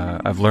ex.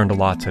 I've learned a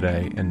lot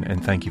today,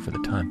 and thank you for the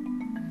time.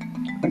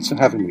 Thanks for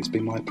having me. It's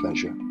been my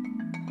pleasure.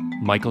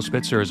 Michael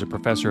Spitzer is a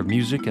professor of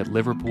music at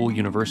Liverpool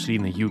University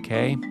in the UK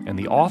and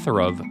the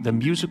author of The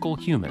Musical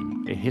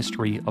Human, A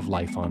History of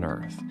Life on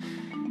Earth.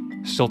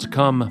 Still to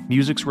come,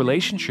 music's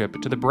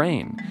relationship to the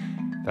brain.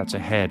 That's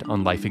ahead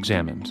on Life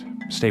Examined.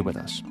 Stay with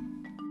us.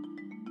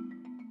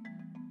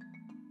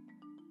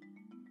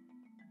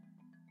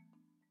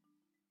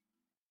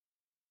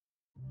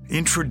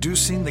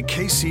 Introducing the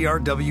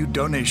KCRW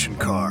donation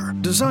car,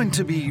 designed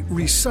to be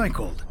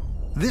recycled.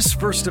 This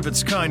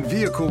first-of-its-kind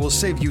vehicle will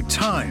save you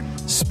time,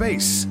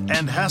 space,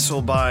 and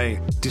hassle by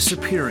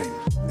disappearing.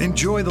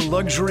 Enjoy the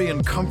luxury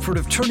and comfort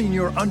of turning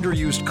your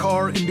underused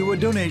car into a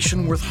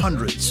donation worth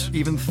hundreds,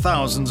 even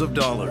thousands of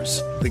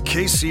dollars. The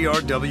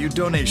KCRW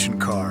donation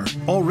car,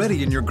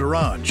 already in your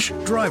garage,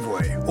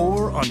 driveway,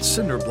 or on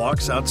cinder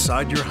blocks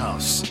outside your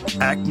house.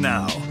 Act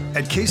now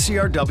at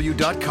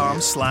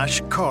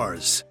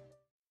kcrw.com/cars.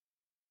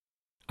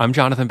 I'm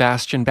Jonathan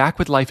Bastian, back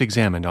with Life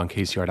Examined on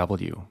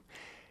KCRW.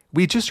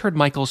 We just heard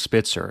Michael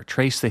Spitzer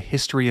trace the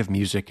history of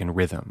music and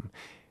rhythm.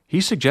 He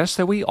suggests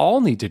that we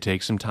all need to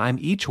take some time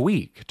each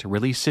week to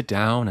really sit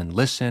down and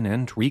listen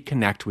and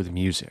reconnect with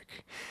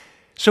music.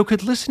 So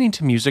could listening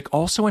to music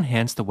also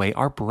enhance the way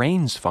our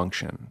brains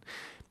function?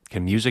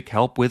 Can music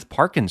help with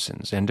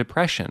Parkinson's and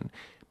depression?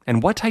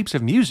 And what types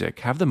of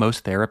music have the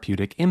most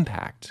therapeutic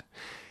impact?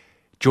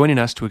 Joining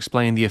us to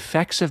explain the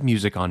effects of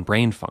music on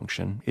brain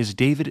function is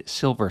David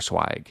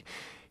Silberswieg.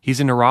 He's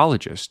a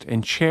neurologist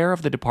and chair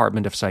of the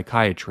Department of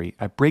Psychiatry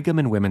at Brigham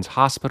and Women's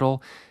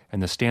Hospital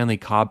and the Stanley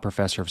Cobb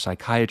Professor of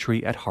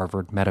Psychiatry at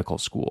Harvard Medical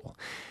School.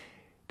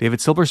 David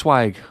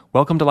Silberswieg,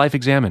 welcome to Life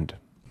Examined.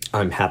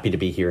 I'm happy to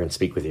be here and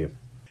speak with you.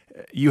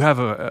 You have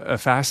a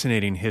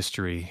fascinating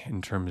history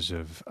in terms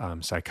of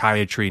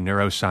psychiatry,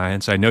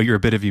 neuroscience. I know you're a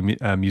bit of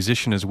a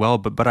musician as well,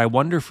 but I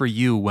wonder for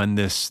you when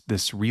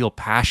this real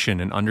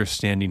passion and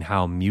understanding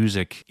how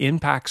music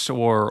impacts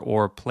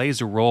or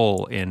plays a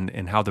role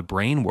in how the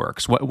brain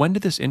works. When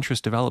did this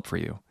interest develop for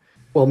you?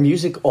 Well,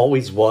 music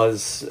always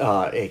was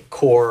a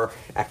core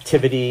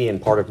activity and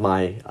part of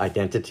my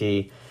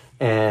identity.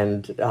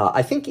 And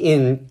I think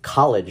in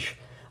college,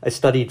 I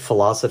studied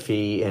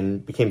philosophy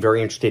and became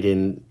very interested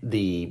in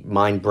the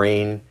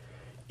mind-brain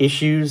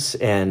issues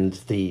and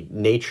the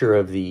nature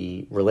of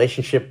the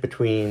relationship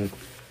between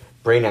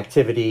brain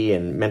activity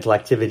and mental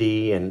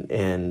activity and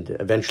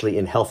eventually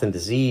in health and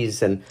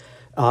disease and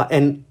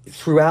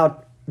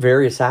throughout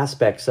various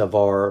aspects of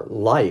our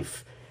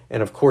life.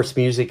 And of course,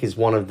 music is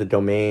one of the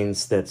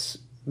domains that's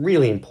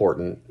really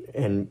important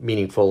and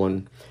meaningful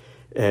and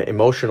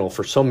emotional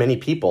for so many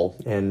people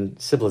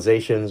and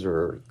civilizations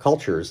or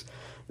cultures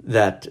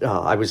that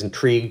I was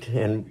intrigued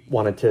and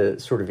wanted to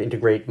sort of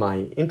integrate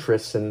my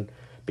interests and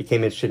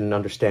became interested in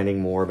understanding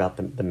more about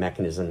the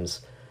mechanisms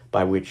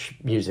by which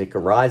music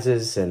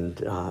arises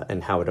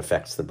and how it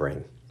affects the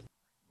brain.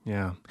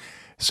 Yeah.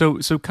 So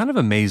kind of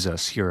amaze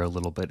us here a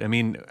little bit. I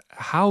mean,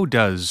 how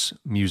does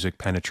music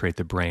penetrate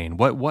the brain?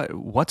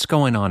 What's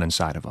going on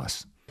inside of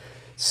us?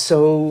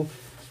 So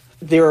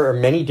there are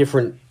many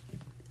different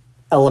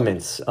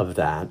elements of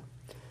that.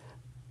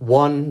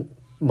 One,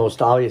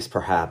 most obvious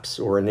perhaps,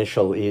 or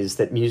initial, is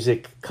that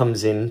music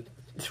comes in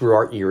through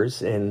our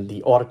ears and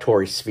the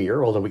auditory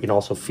sphere, although we can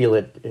also feel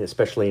it,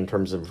 especially in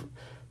terms of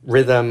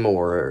rhythm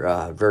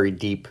or very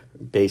deep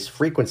bass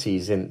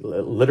frequencies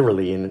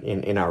literally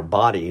in our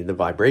body, the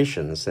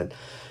vibrations.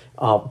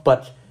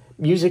 But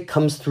music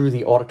comes through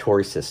the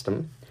auditory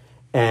system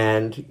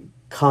and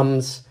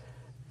comes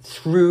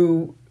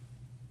through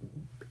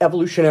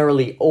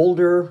evolutionarily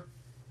older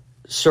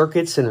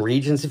circuits and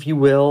regions, if you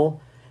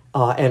will,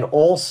 and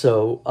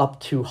also up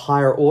to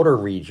higher order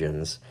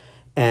regions.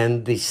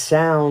 And the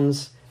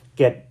sounds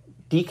get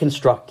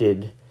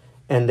deconstructed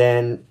and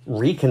then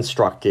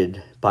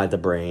reconstructed by the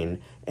brain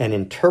and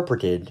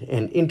interpreted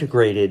and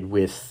integrated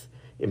with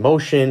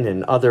emotion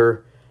and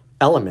other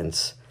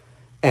elements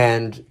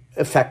and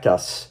affect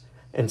us.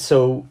 And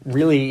so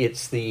really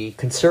it's the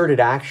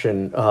concerted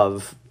action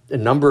of a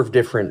number of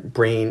different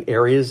brain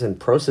areas and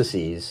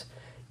processes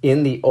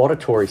in the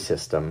auditory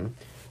system.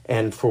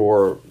 And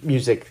for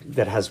music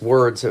that has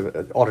words,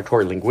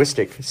 auditory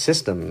linguistic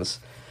systems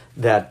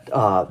that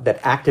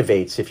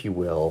activates, if you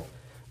will,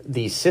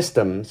 these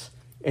systems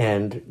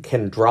and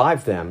can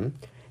drive them,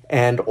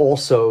 and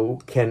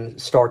also can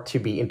start to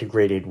be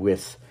integrated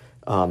with,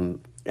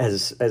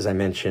 as I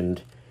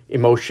mentioned,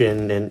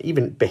 emotion and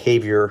even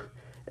behavior,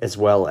 as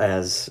well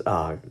as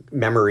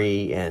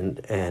memory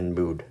and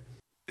mood.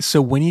 So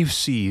when you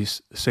see,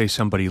 say,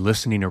 somebody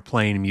listening or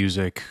playing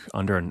music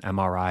under an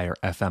MRI or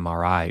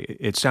fMRI,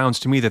 it sounds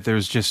to me that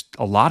there's just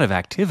a lot of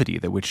activity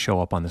that would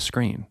show up on the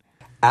screen.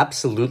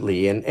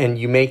 Absolutely. And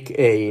you make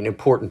an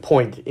important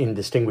point in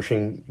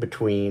distinguishing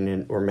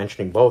between, or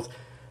mentioning both,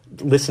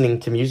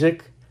 listening to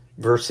music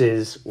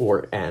versus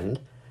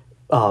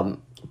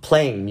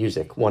playing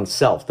music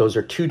oneself. Those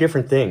are two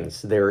different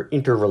things. They're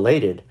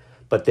interrelated,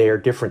 but they are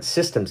different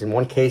systems. In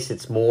one case,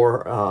 it's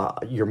more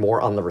you're more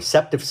on the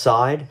receptive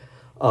side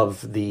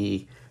of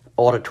the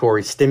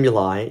auditory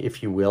stimuli,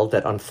 if you will,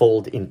 that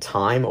unfold in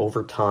time,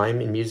 over time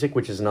in music,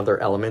 which is another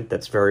element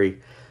that's very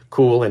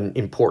cool and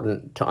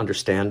important to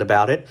understand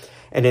about it.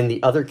 And in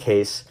the other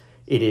case,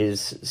 it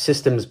is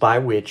systems by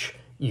which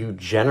you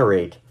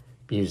generate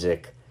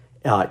music,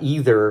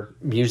 either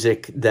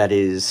music that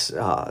is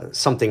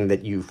something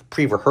that you've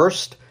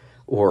pre-rehearsed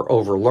or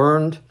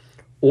overlearned,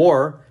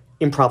 or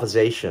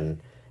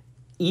improvisation.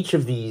 Each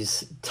of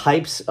these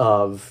types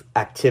of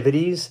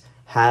activities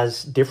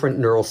has different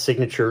neural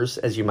signatures,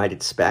 as you might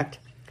expect,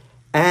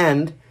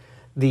 and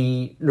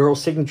the neural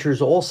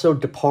signatures also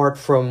depart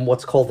from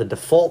what's called the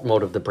default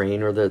mode of the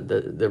brain, or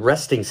the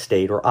resting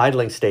state or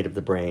idling state of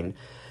the brain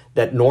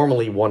that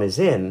normally one is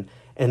in,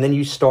 and then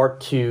you start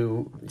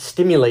to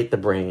stimulate the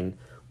brain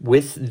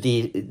with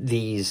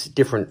these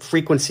different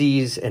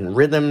frequencies and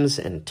rhythms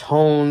and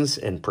tones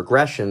and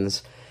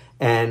progressions,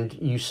 and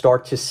you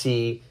start to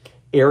see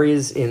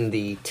areas in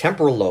the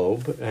temporal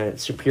lobe,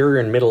 superior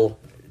and middle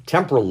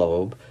temporal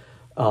lobe,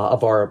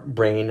 of our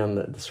brain, on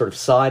the sort of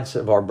sides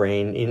of our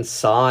brain,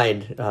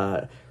 inside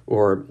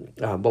or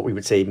what we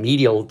would say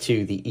medial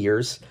to the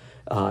ears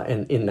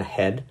and in the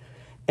head.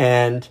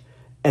 And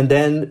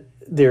then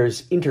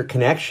there's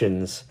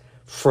interconnections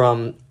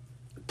from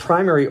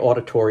primary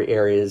auditory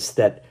areas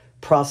that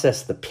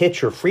process the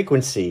pitch or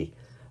frequency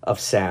of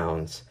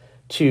sounds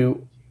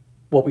to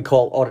what we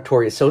call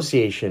auditory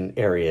association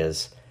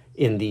areas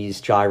in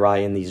these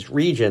gyri, in these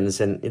regions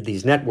and in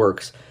these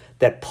networks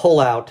that pull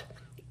out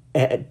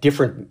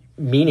different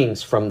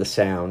meanings from the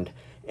sound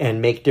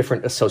and make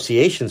different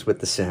associations with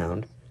the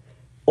sound.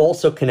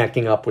 Also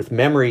connecting up with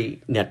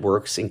memory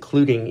networks,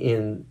 including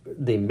in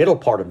the middle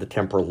part of the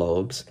temporal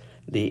lobes,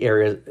 the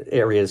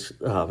areas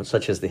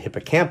such as the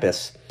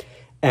hippocampus,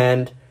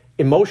 and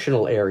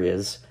emotional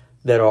areas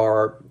that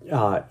are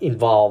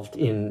involved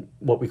in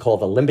what we call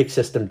the limbic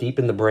system deep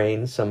in the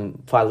brain,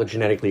 some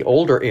phylogenetically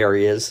older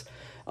areas,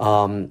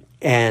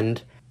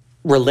 and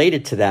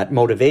related to that,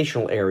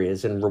 motivational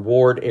areas and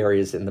reward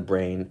areas in the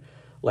brain,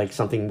 like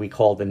something we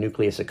call the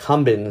nucleus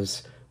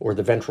accumbens or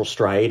the ventral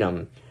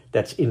striatum,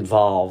 that's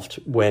involved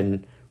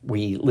when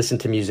we listen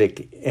to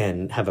music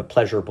and have a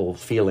pleasurable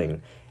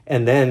feeling.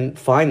 And then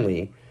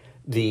finally,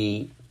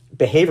 the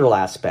behavioral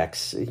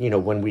aspects,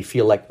 when we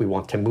feel like we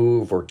want to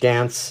move or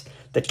dance,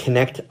 that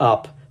connect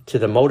up to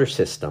the motor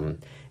system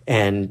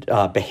and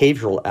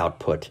behavioral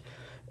output,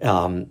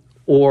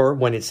 or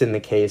when it's in the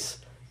case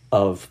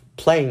of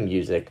playing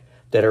music,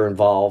 that are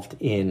involved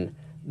in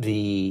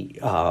the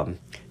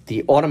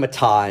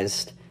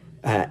automatized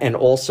and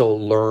also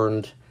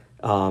learned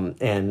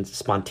and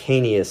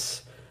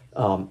spontaneous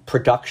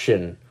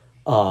production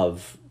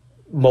of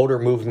motor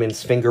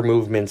movements, finger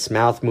movements,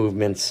 mouth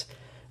movements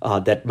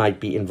that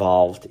might be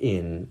involved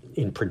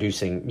in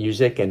producing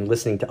music and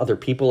listening to other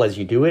people as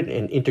you do it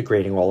and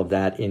integrating all of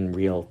that in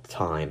real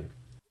time.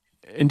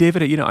 And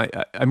David,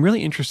 I'm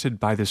really interested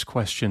by this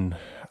question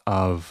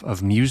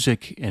of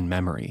music and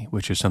memory,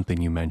 which is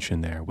something you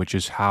mentioned there, which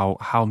is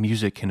how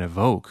music can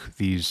evoke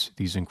these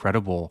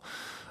incredible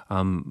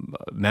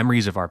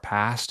memories of our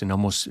past and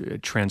almost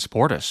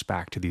transport us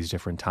back to these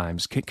different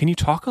times. Can you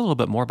talk a little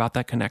bit more about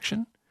that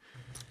connection?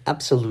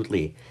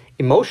 Absolutely.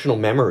 Emotional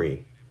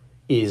memory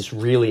is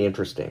really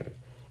interesting.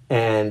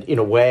 And in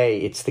a way,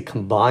 it's the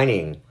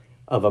combining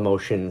of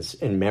emotions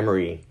and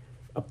memory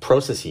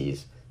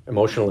processes,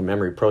 emotional and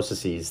memory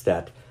processes,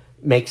 that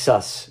makes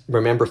us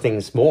remember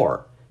things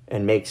more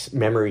and makes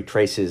memory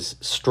traces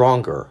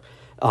stronger.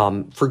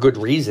 For good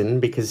reason,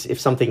 because if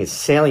something is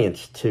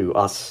salient to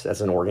us as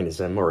an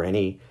organism or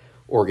any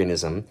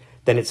organism,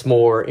 then it's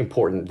more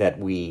important that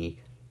we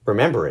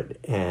remember it,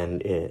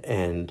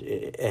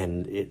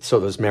 so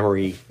those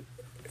memory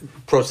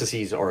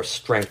processes are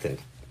strengthened.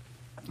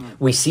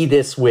 We see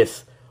this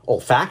with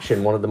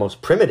olfaction, one of the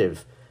most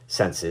primitive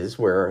senses,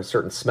 where a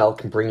certain smell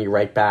can bring you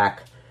right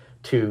back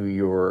to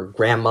your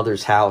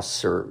grandmother's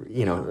house or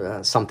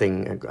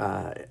something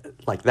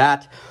like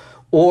that.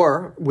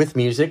 Or with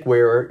music,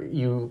 where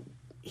you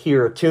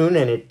hear a tune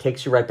and it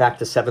takes you right back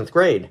to 7th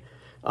grade,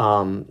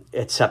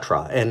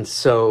 etc. And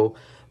so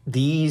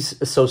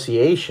these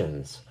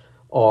associations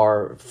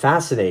are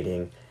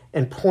fascinating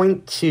and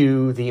point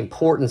to the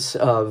importance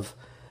of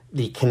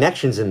the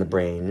connections in the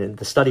brain, and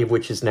the study of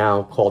which is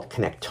now called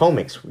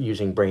connectomics,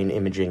 using brain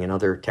imaging and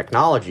other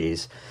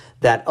technologies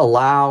that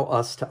allow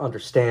us to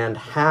understand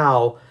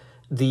how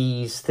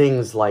these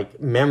things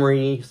like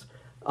memories,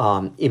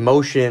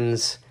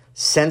 emotions,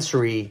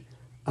 sensory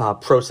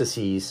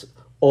processes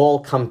all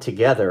come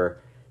together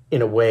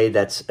in a way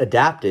that's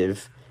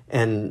adaptive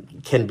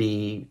and can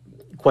be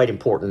quite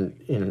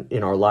important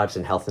in our lives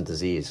in health and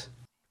disease.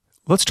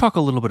 Let's talk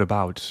a little bit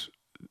about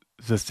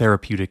the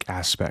therapeutic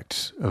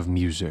aspect of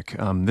music.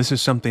 This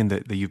is something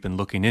that you've been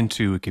looking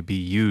into. It could be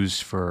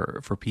used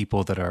for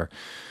people that are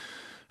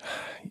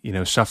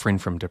suffering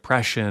from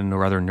depression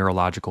or other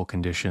neurological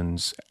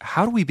conditions.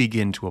 How do we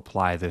begin to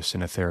apply this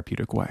in a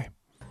therapeutic way?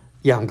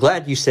 Yeah, I'm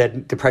glad you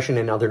said depression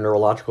and other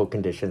neurological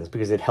conditions,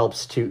 because it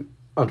helps to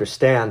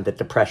understand that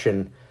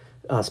depression,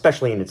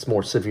 especially in its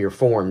more severe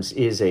forms,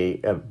 is a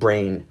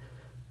brain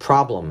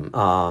problem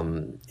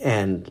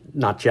and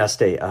not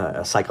just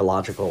a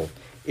psychological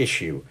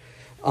issue.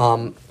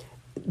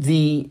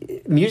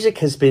 The music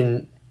has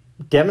been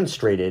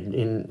demonstrated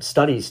in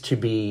studies to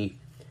be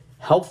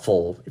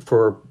helpful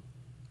for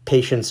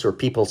patients or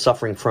people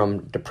suffering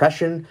from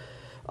depression,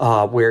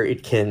 where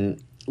it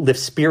can lift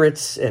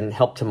spirits and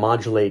help to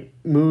modulate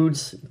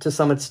moods to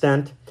some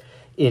extent.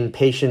 In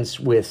patients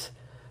with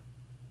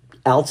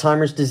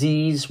Alzheimer's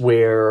disease,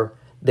 where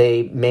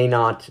they may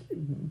not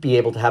be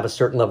able to have a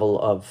certain level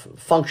of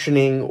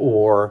functioning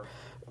or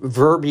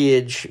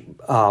verbiage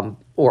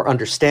or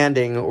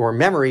understanding or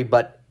memory,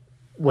 but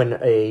when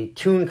a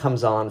tune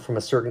comes on from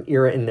a certain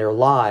era in their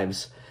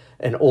lives,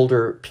 an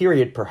older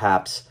period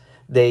perhaps,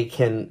 they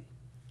can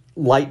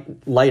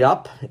light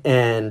up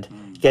and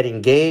get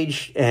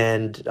engaged,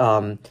 and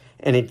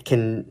it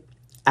can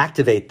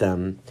activate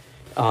them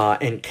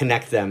and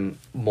connect them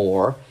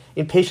more.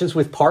 In patients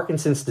with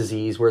Parkinson's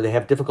disease, where they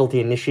have difficulty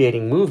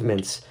initiating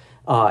movements,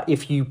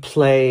 If you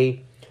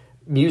play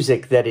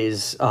music that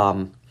is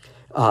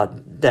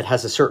that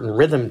has a certain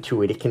rhythm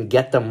to it, it can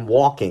get them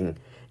walking,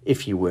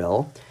 if you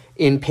will.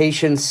 In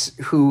patients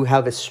who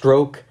have a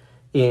stroke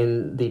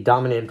in the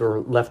dominant or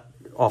left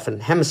often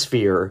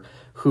hemisphere,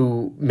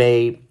 who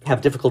may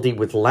have difficulty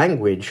with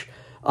language,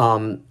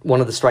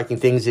 one of the striking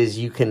things is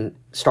you can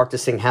start to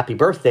sing Happy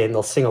Birthday and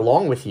they'll sing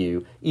along with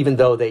you, even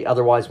though they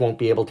otherwise won't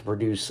be able to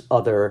produce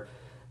other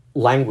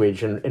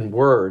language and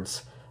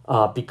words,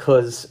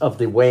 because of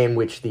the way in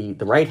which the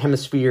right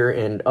hemisphere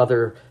and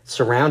other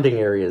surrounding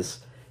areas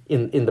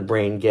in the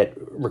brain get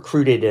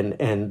recruited,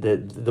 and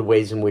the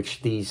ways in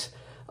which these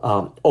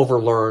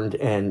overlearned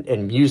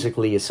and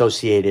musically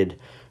associated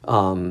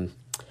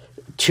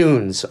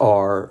tunes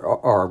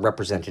are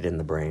represented in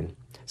the brain.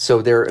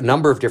 So there are a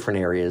number of different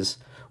areas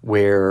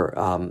where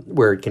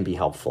it can be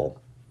helpful.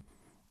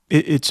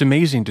 It's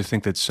amazing to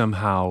think that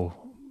somehow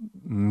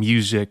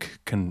music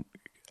can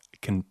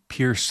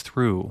pierce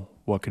through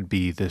what could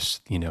be this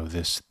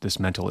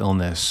mental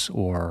illness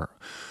or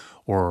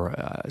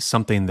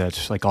something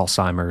that, like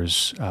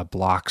Alzheimer's,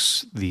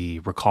 blocks the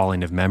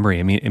recalling of memory.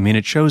 I mean,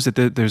 it shows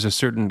that there's a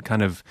certain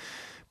kind of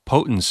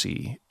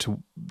potency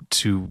to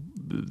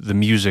the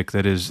music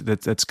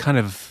that's kind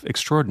of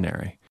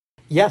extraordinary.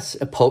 Yes,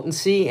 a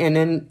potency, and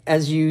then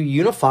as you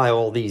unify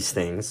all these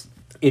things,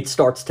 it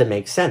starts to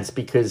make sense,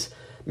 because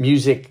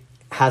music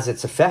has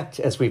its effect,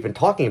 as we've been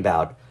talking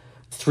about,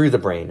 through the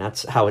brain.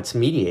 That's how it's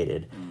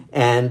mediated.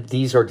 And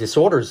these are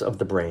disorders of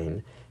the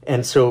brain.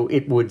 And so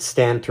it would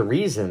stand to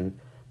reason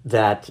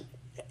that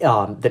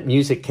that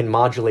music can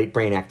modulate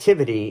brain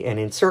activity, and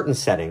in certain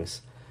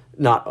settings,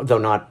 though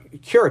not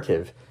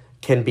curative,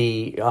 can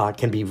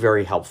be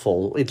very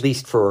helpful, at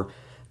least for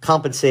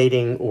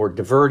compensating or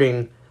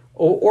diverting,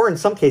 or in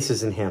some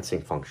cases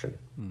enhancing function.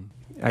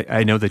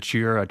 I know that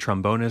you're a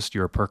trombonist,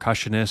 you're a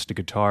percussionist, a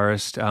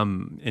guitarist.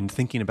 In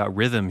thinking about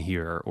rhythm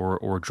here,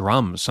 or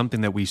drums,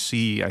 something that we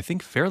see, I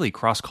think, fairly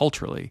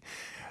cross-culturally.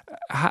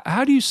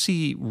 How do you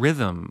see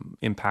rhythm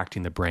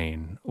impacting the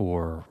brain,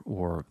 or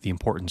the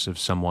importance of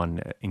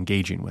someone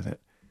engaging with it?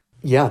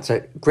 Yeah, it's a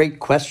great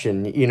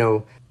question.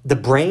 The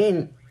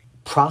brain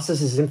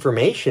processes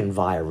information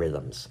via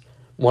rhythms.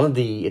 One of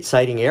the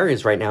exciting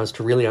areas right now is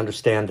to really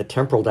understand the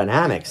temporal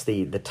dynamics,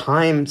 the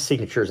time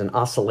signatures and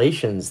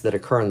oscillations that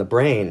occur in the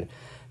brain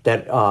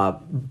that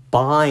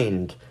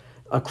bind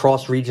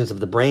across regions of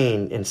the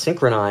brain and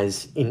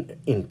synchronize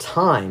in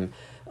time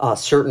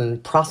certain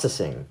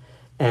processing.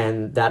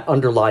 And that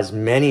underlies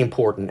many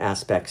important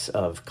aspects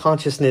of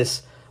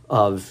consciousness,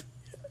 of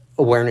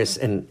awareness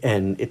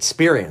and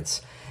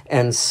experience.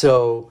 And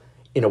so,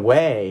 in a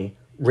way,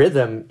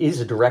 rhythm is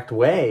a direct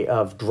way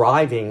of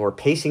driving or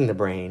pacing the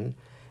brain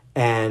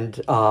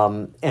and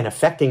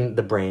affecting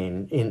the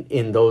brain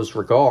in those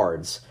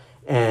regards.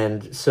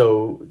 And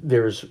so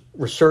there's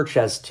research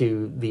as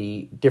to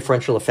the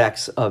differential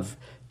effects of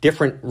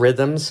different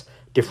rhythms,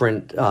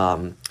 different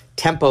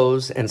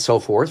tempos, and so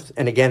forth.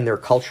 And again, there are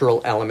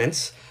cultural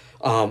elements.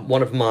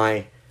 One of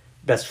my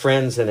best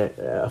friends and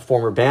a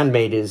former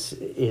bandmate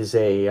is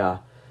a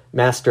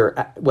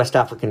master West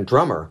African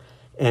drummer.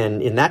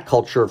 And in that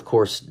culture, of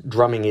course,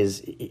 drumming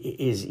is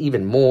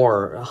even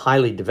more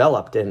highly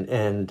developed and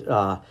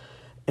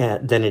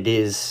than it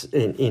is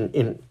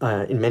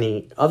in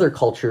many other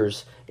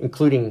cultures,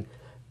 including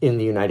in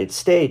the United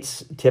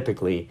States,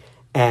 typically.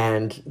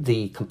 And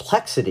the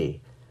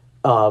complexity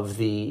of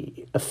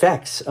the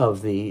effects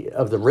of the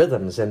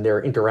rhythms and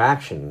their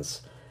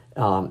interactions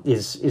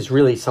is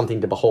really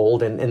something to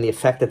behold, and the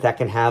effect that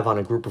can have on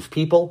a group of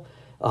people,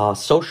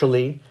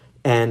 socially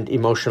and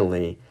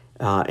emotionally.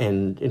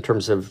 And in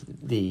terms of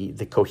the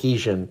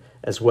cohesion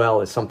as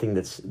well, is something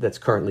that's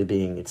currently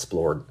being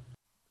explored.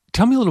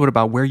 Tell me a little bit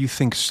about where you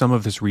think some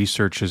of this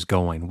research is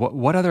going.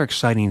 What other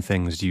exciting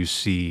things do you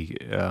see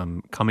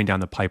coming down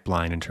the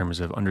pipeline in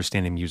terms of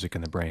understanding music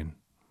in the brain?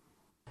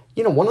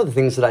 One of the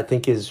things that I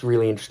think is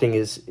really interesting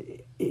is,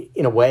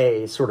 in a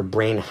way, sort of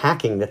brain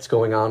hacking that's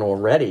going on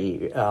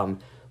already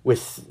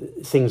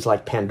with things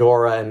like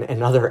Pandora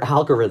and other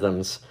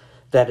algorithms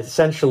that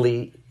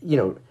essentially,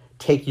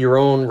 take your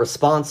own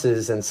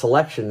responses and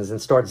selections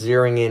and start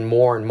zeroing in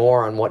more and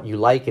more on what you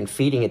like and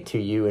feeding it to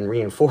you and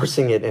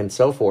reinforcing it and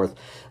so forth.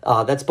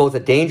 That's both a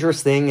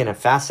dangerous thing and a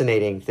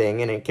fascinating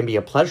thing, and it can be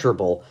a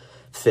pleasurable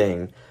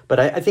thing. But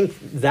I think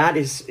that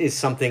is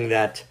something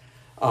that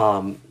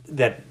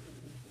that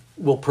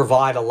will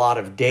provide a lot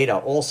of data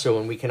also,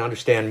 and we can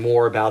understand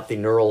more about the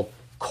neural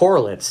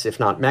correlates, if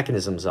not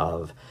mechanisms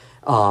of.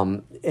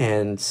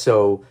 And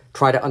so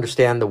try to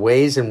understand the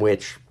ways in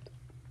which,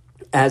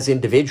 as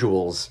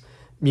individuals,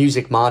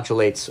 music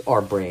modulates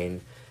our brain,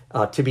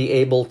 to be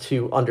able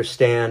to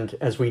understand,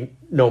 as we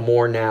know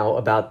more now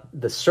about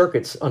the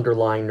circuits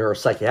underlying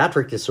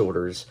neuropsychiatric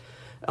disorders,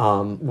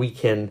 we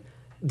can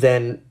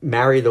then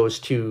marry those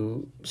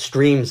two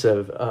streams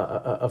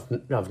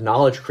of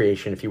knowledge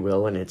creation, if you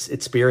will, and its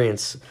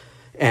experience,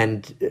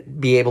 and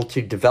be able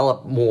to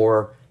develop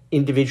more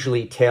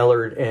individually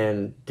tailored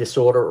and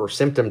disorder or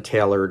symptom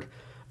tailored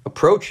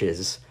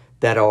approaches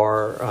that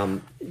are,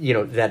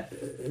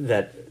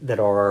 that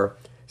are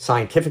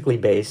scientifically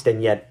based,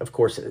 and yet, of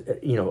course,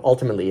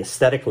 ultimately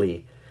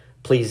aesthetically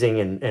pleasing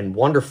and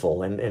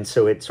wonderful. And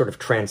so it sort of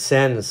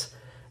transcends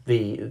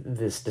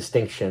this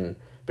distinction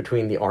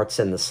between the arts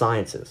and the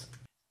sciences.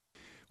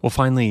 Well,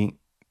 finally,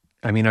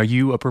 are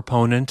you a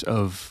proponent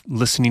of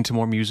listening to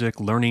more music,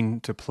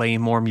 learning to play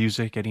more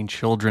music, getting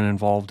children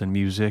involved in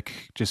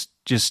music? Just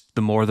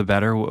the more the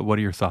better? What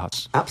are your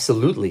thoughts?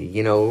 Absolutely.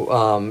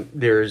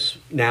 There's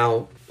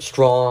now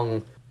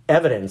strong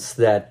evidence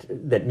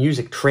that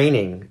music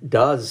training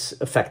does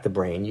affect the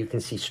brain. You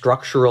can see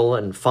structural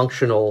and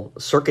functional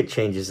circuit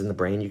changes in the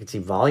brain. You can see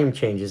volume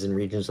changes in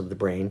regions of the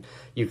brain.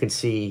 You can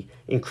see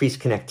increased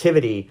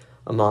connectivity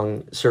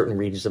among certain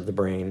regions of the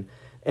brain.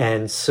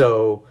 And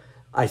so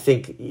I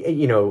think,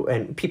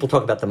 and people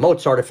talk about the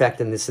Mozart effect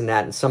and this and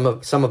that, and some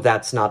of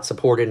that's not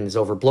supported and is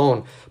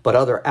overblown, but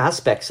other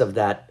aspects of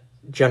that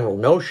general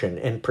notion,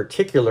 and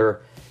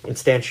particular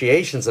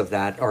instantiations of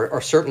that,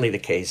 are certainly the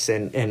case.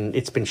 And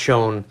it's been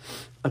shown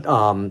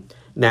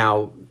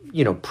now,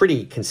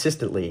 pretty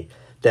consistently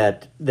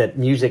that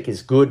music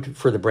is good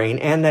for the brain,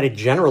 and that it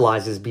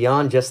generalizes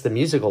beyond just the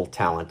musical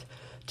talent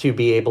to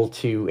be able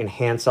to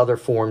enhance other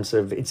forms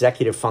of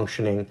executive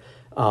functioning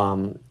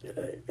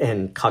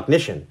and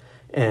cognition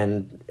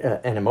and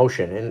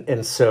emotion.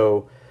 And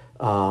so,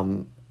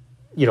 I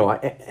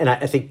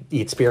think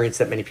the experience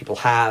that many people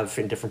have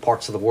in different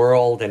parts of the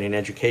world and in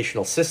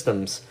educational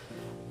systems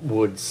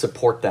would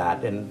support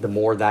that. And the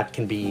more that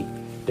can be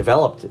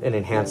developed and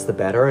enhanced, the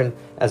better. And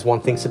as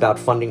one thinks about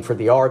funding for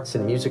the arts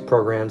and music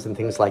programs and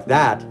things like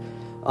that,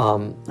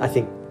 I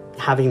think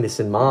having this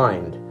in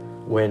mind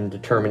when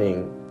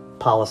determining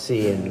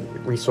policy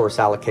and resource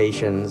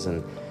allocations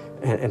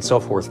and so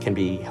forth can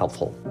be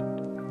helpful.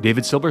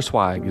 David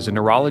Silberswieg is a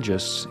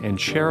neurologist and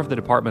chair of the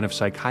Department of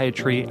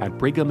Psychiatry at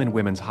Brigham and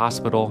Women's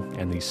Hospital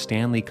and the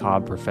Stanley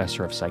Cobb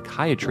Professor of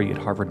Psychiatry at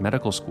Harvard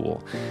Medical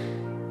School.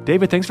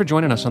 David, thanks for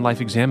joining us on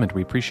Life Examined.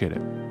 We appreciate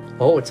it.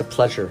 Oh, it's a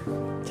pleasure.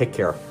 Take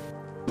care.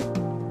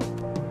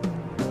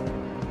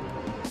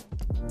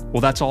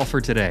 Well, that's all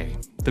for today.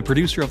 The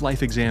producer of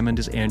Life Examined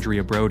is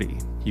Andrea Brody.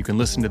 You can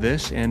listen to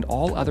this and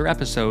all other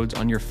episodes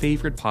on your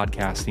favorite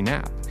podcasting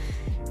app.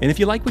 And if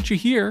you like what you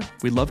hear,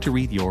 we'd love to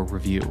read your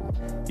review.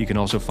 You can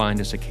also find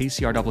us at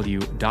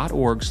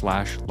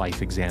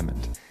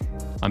kcrw.org/lifeexamined.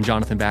 I'm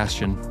Jonathan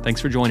Bastian.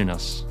 Thanks for joining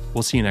us.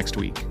 We'll see you next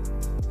week.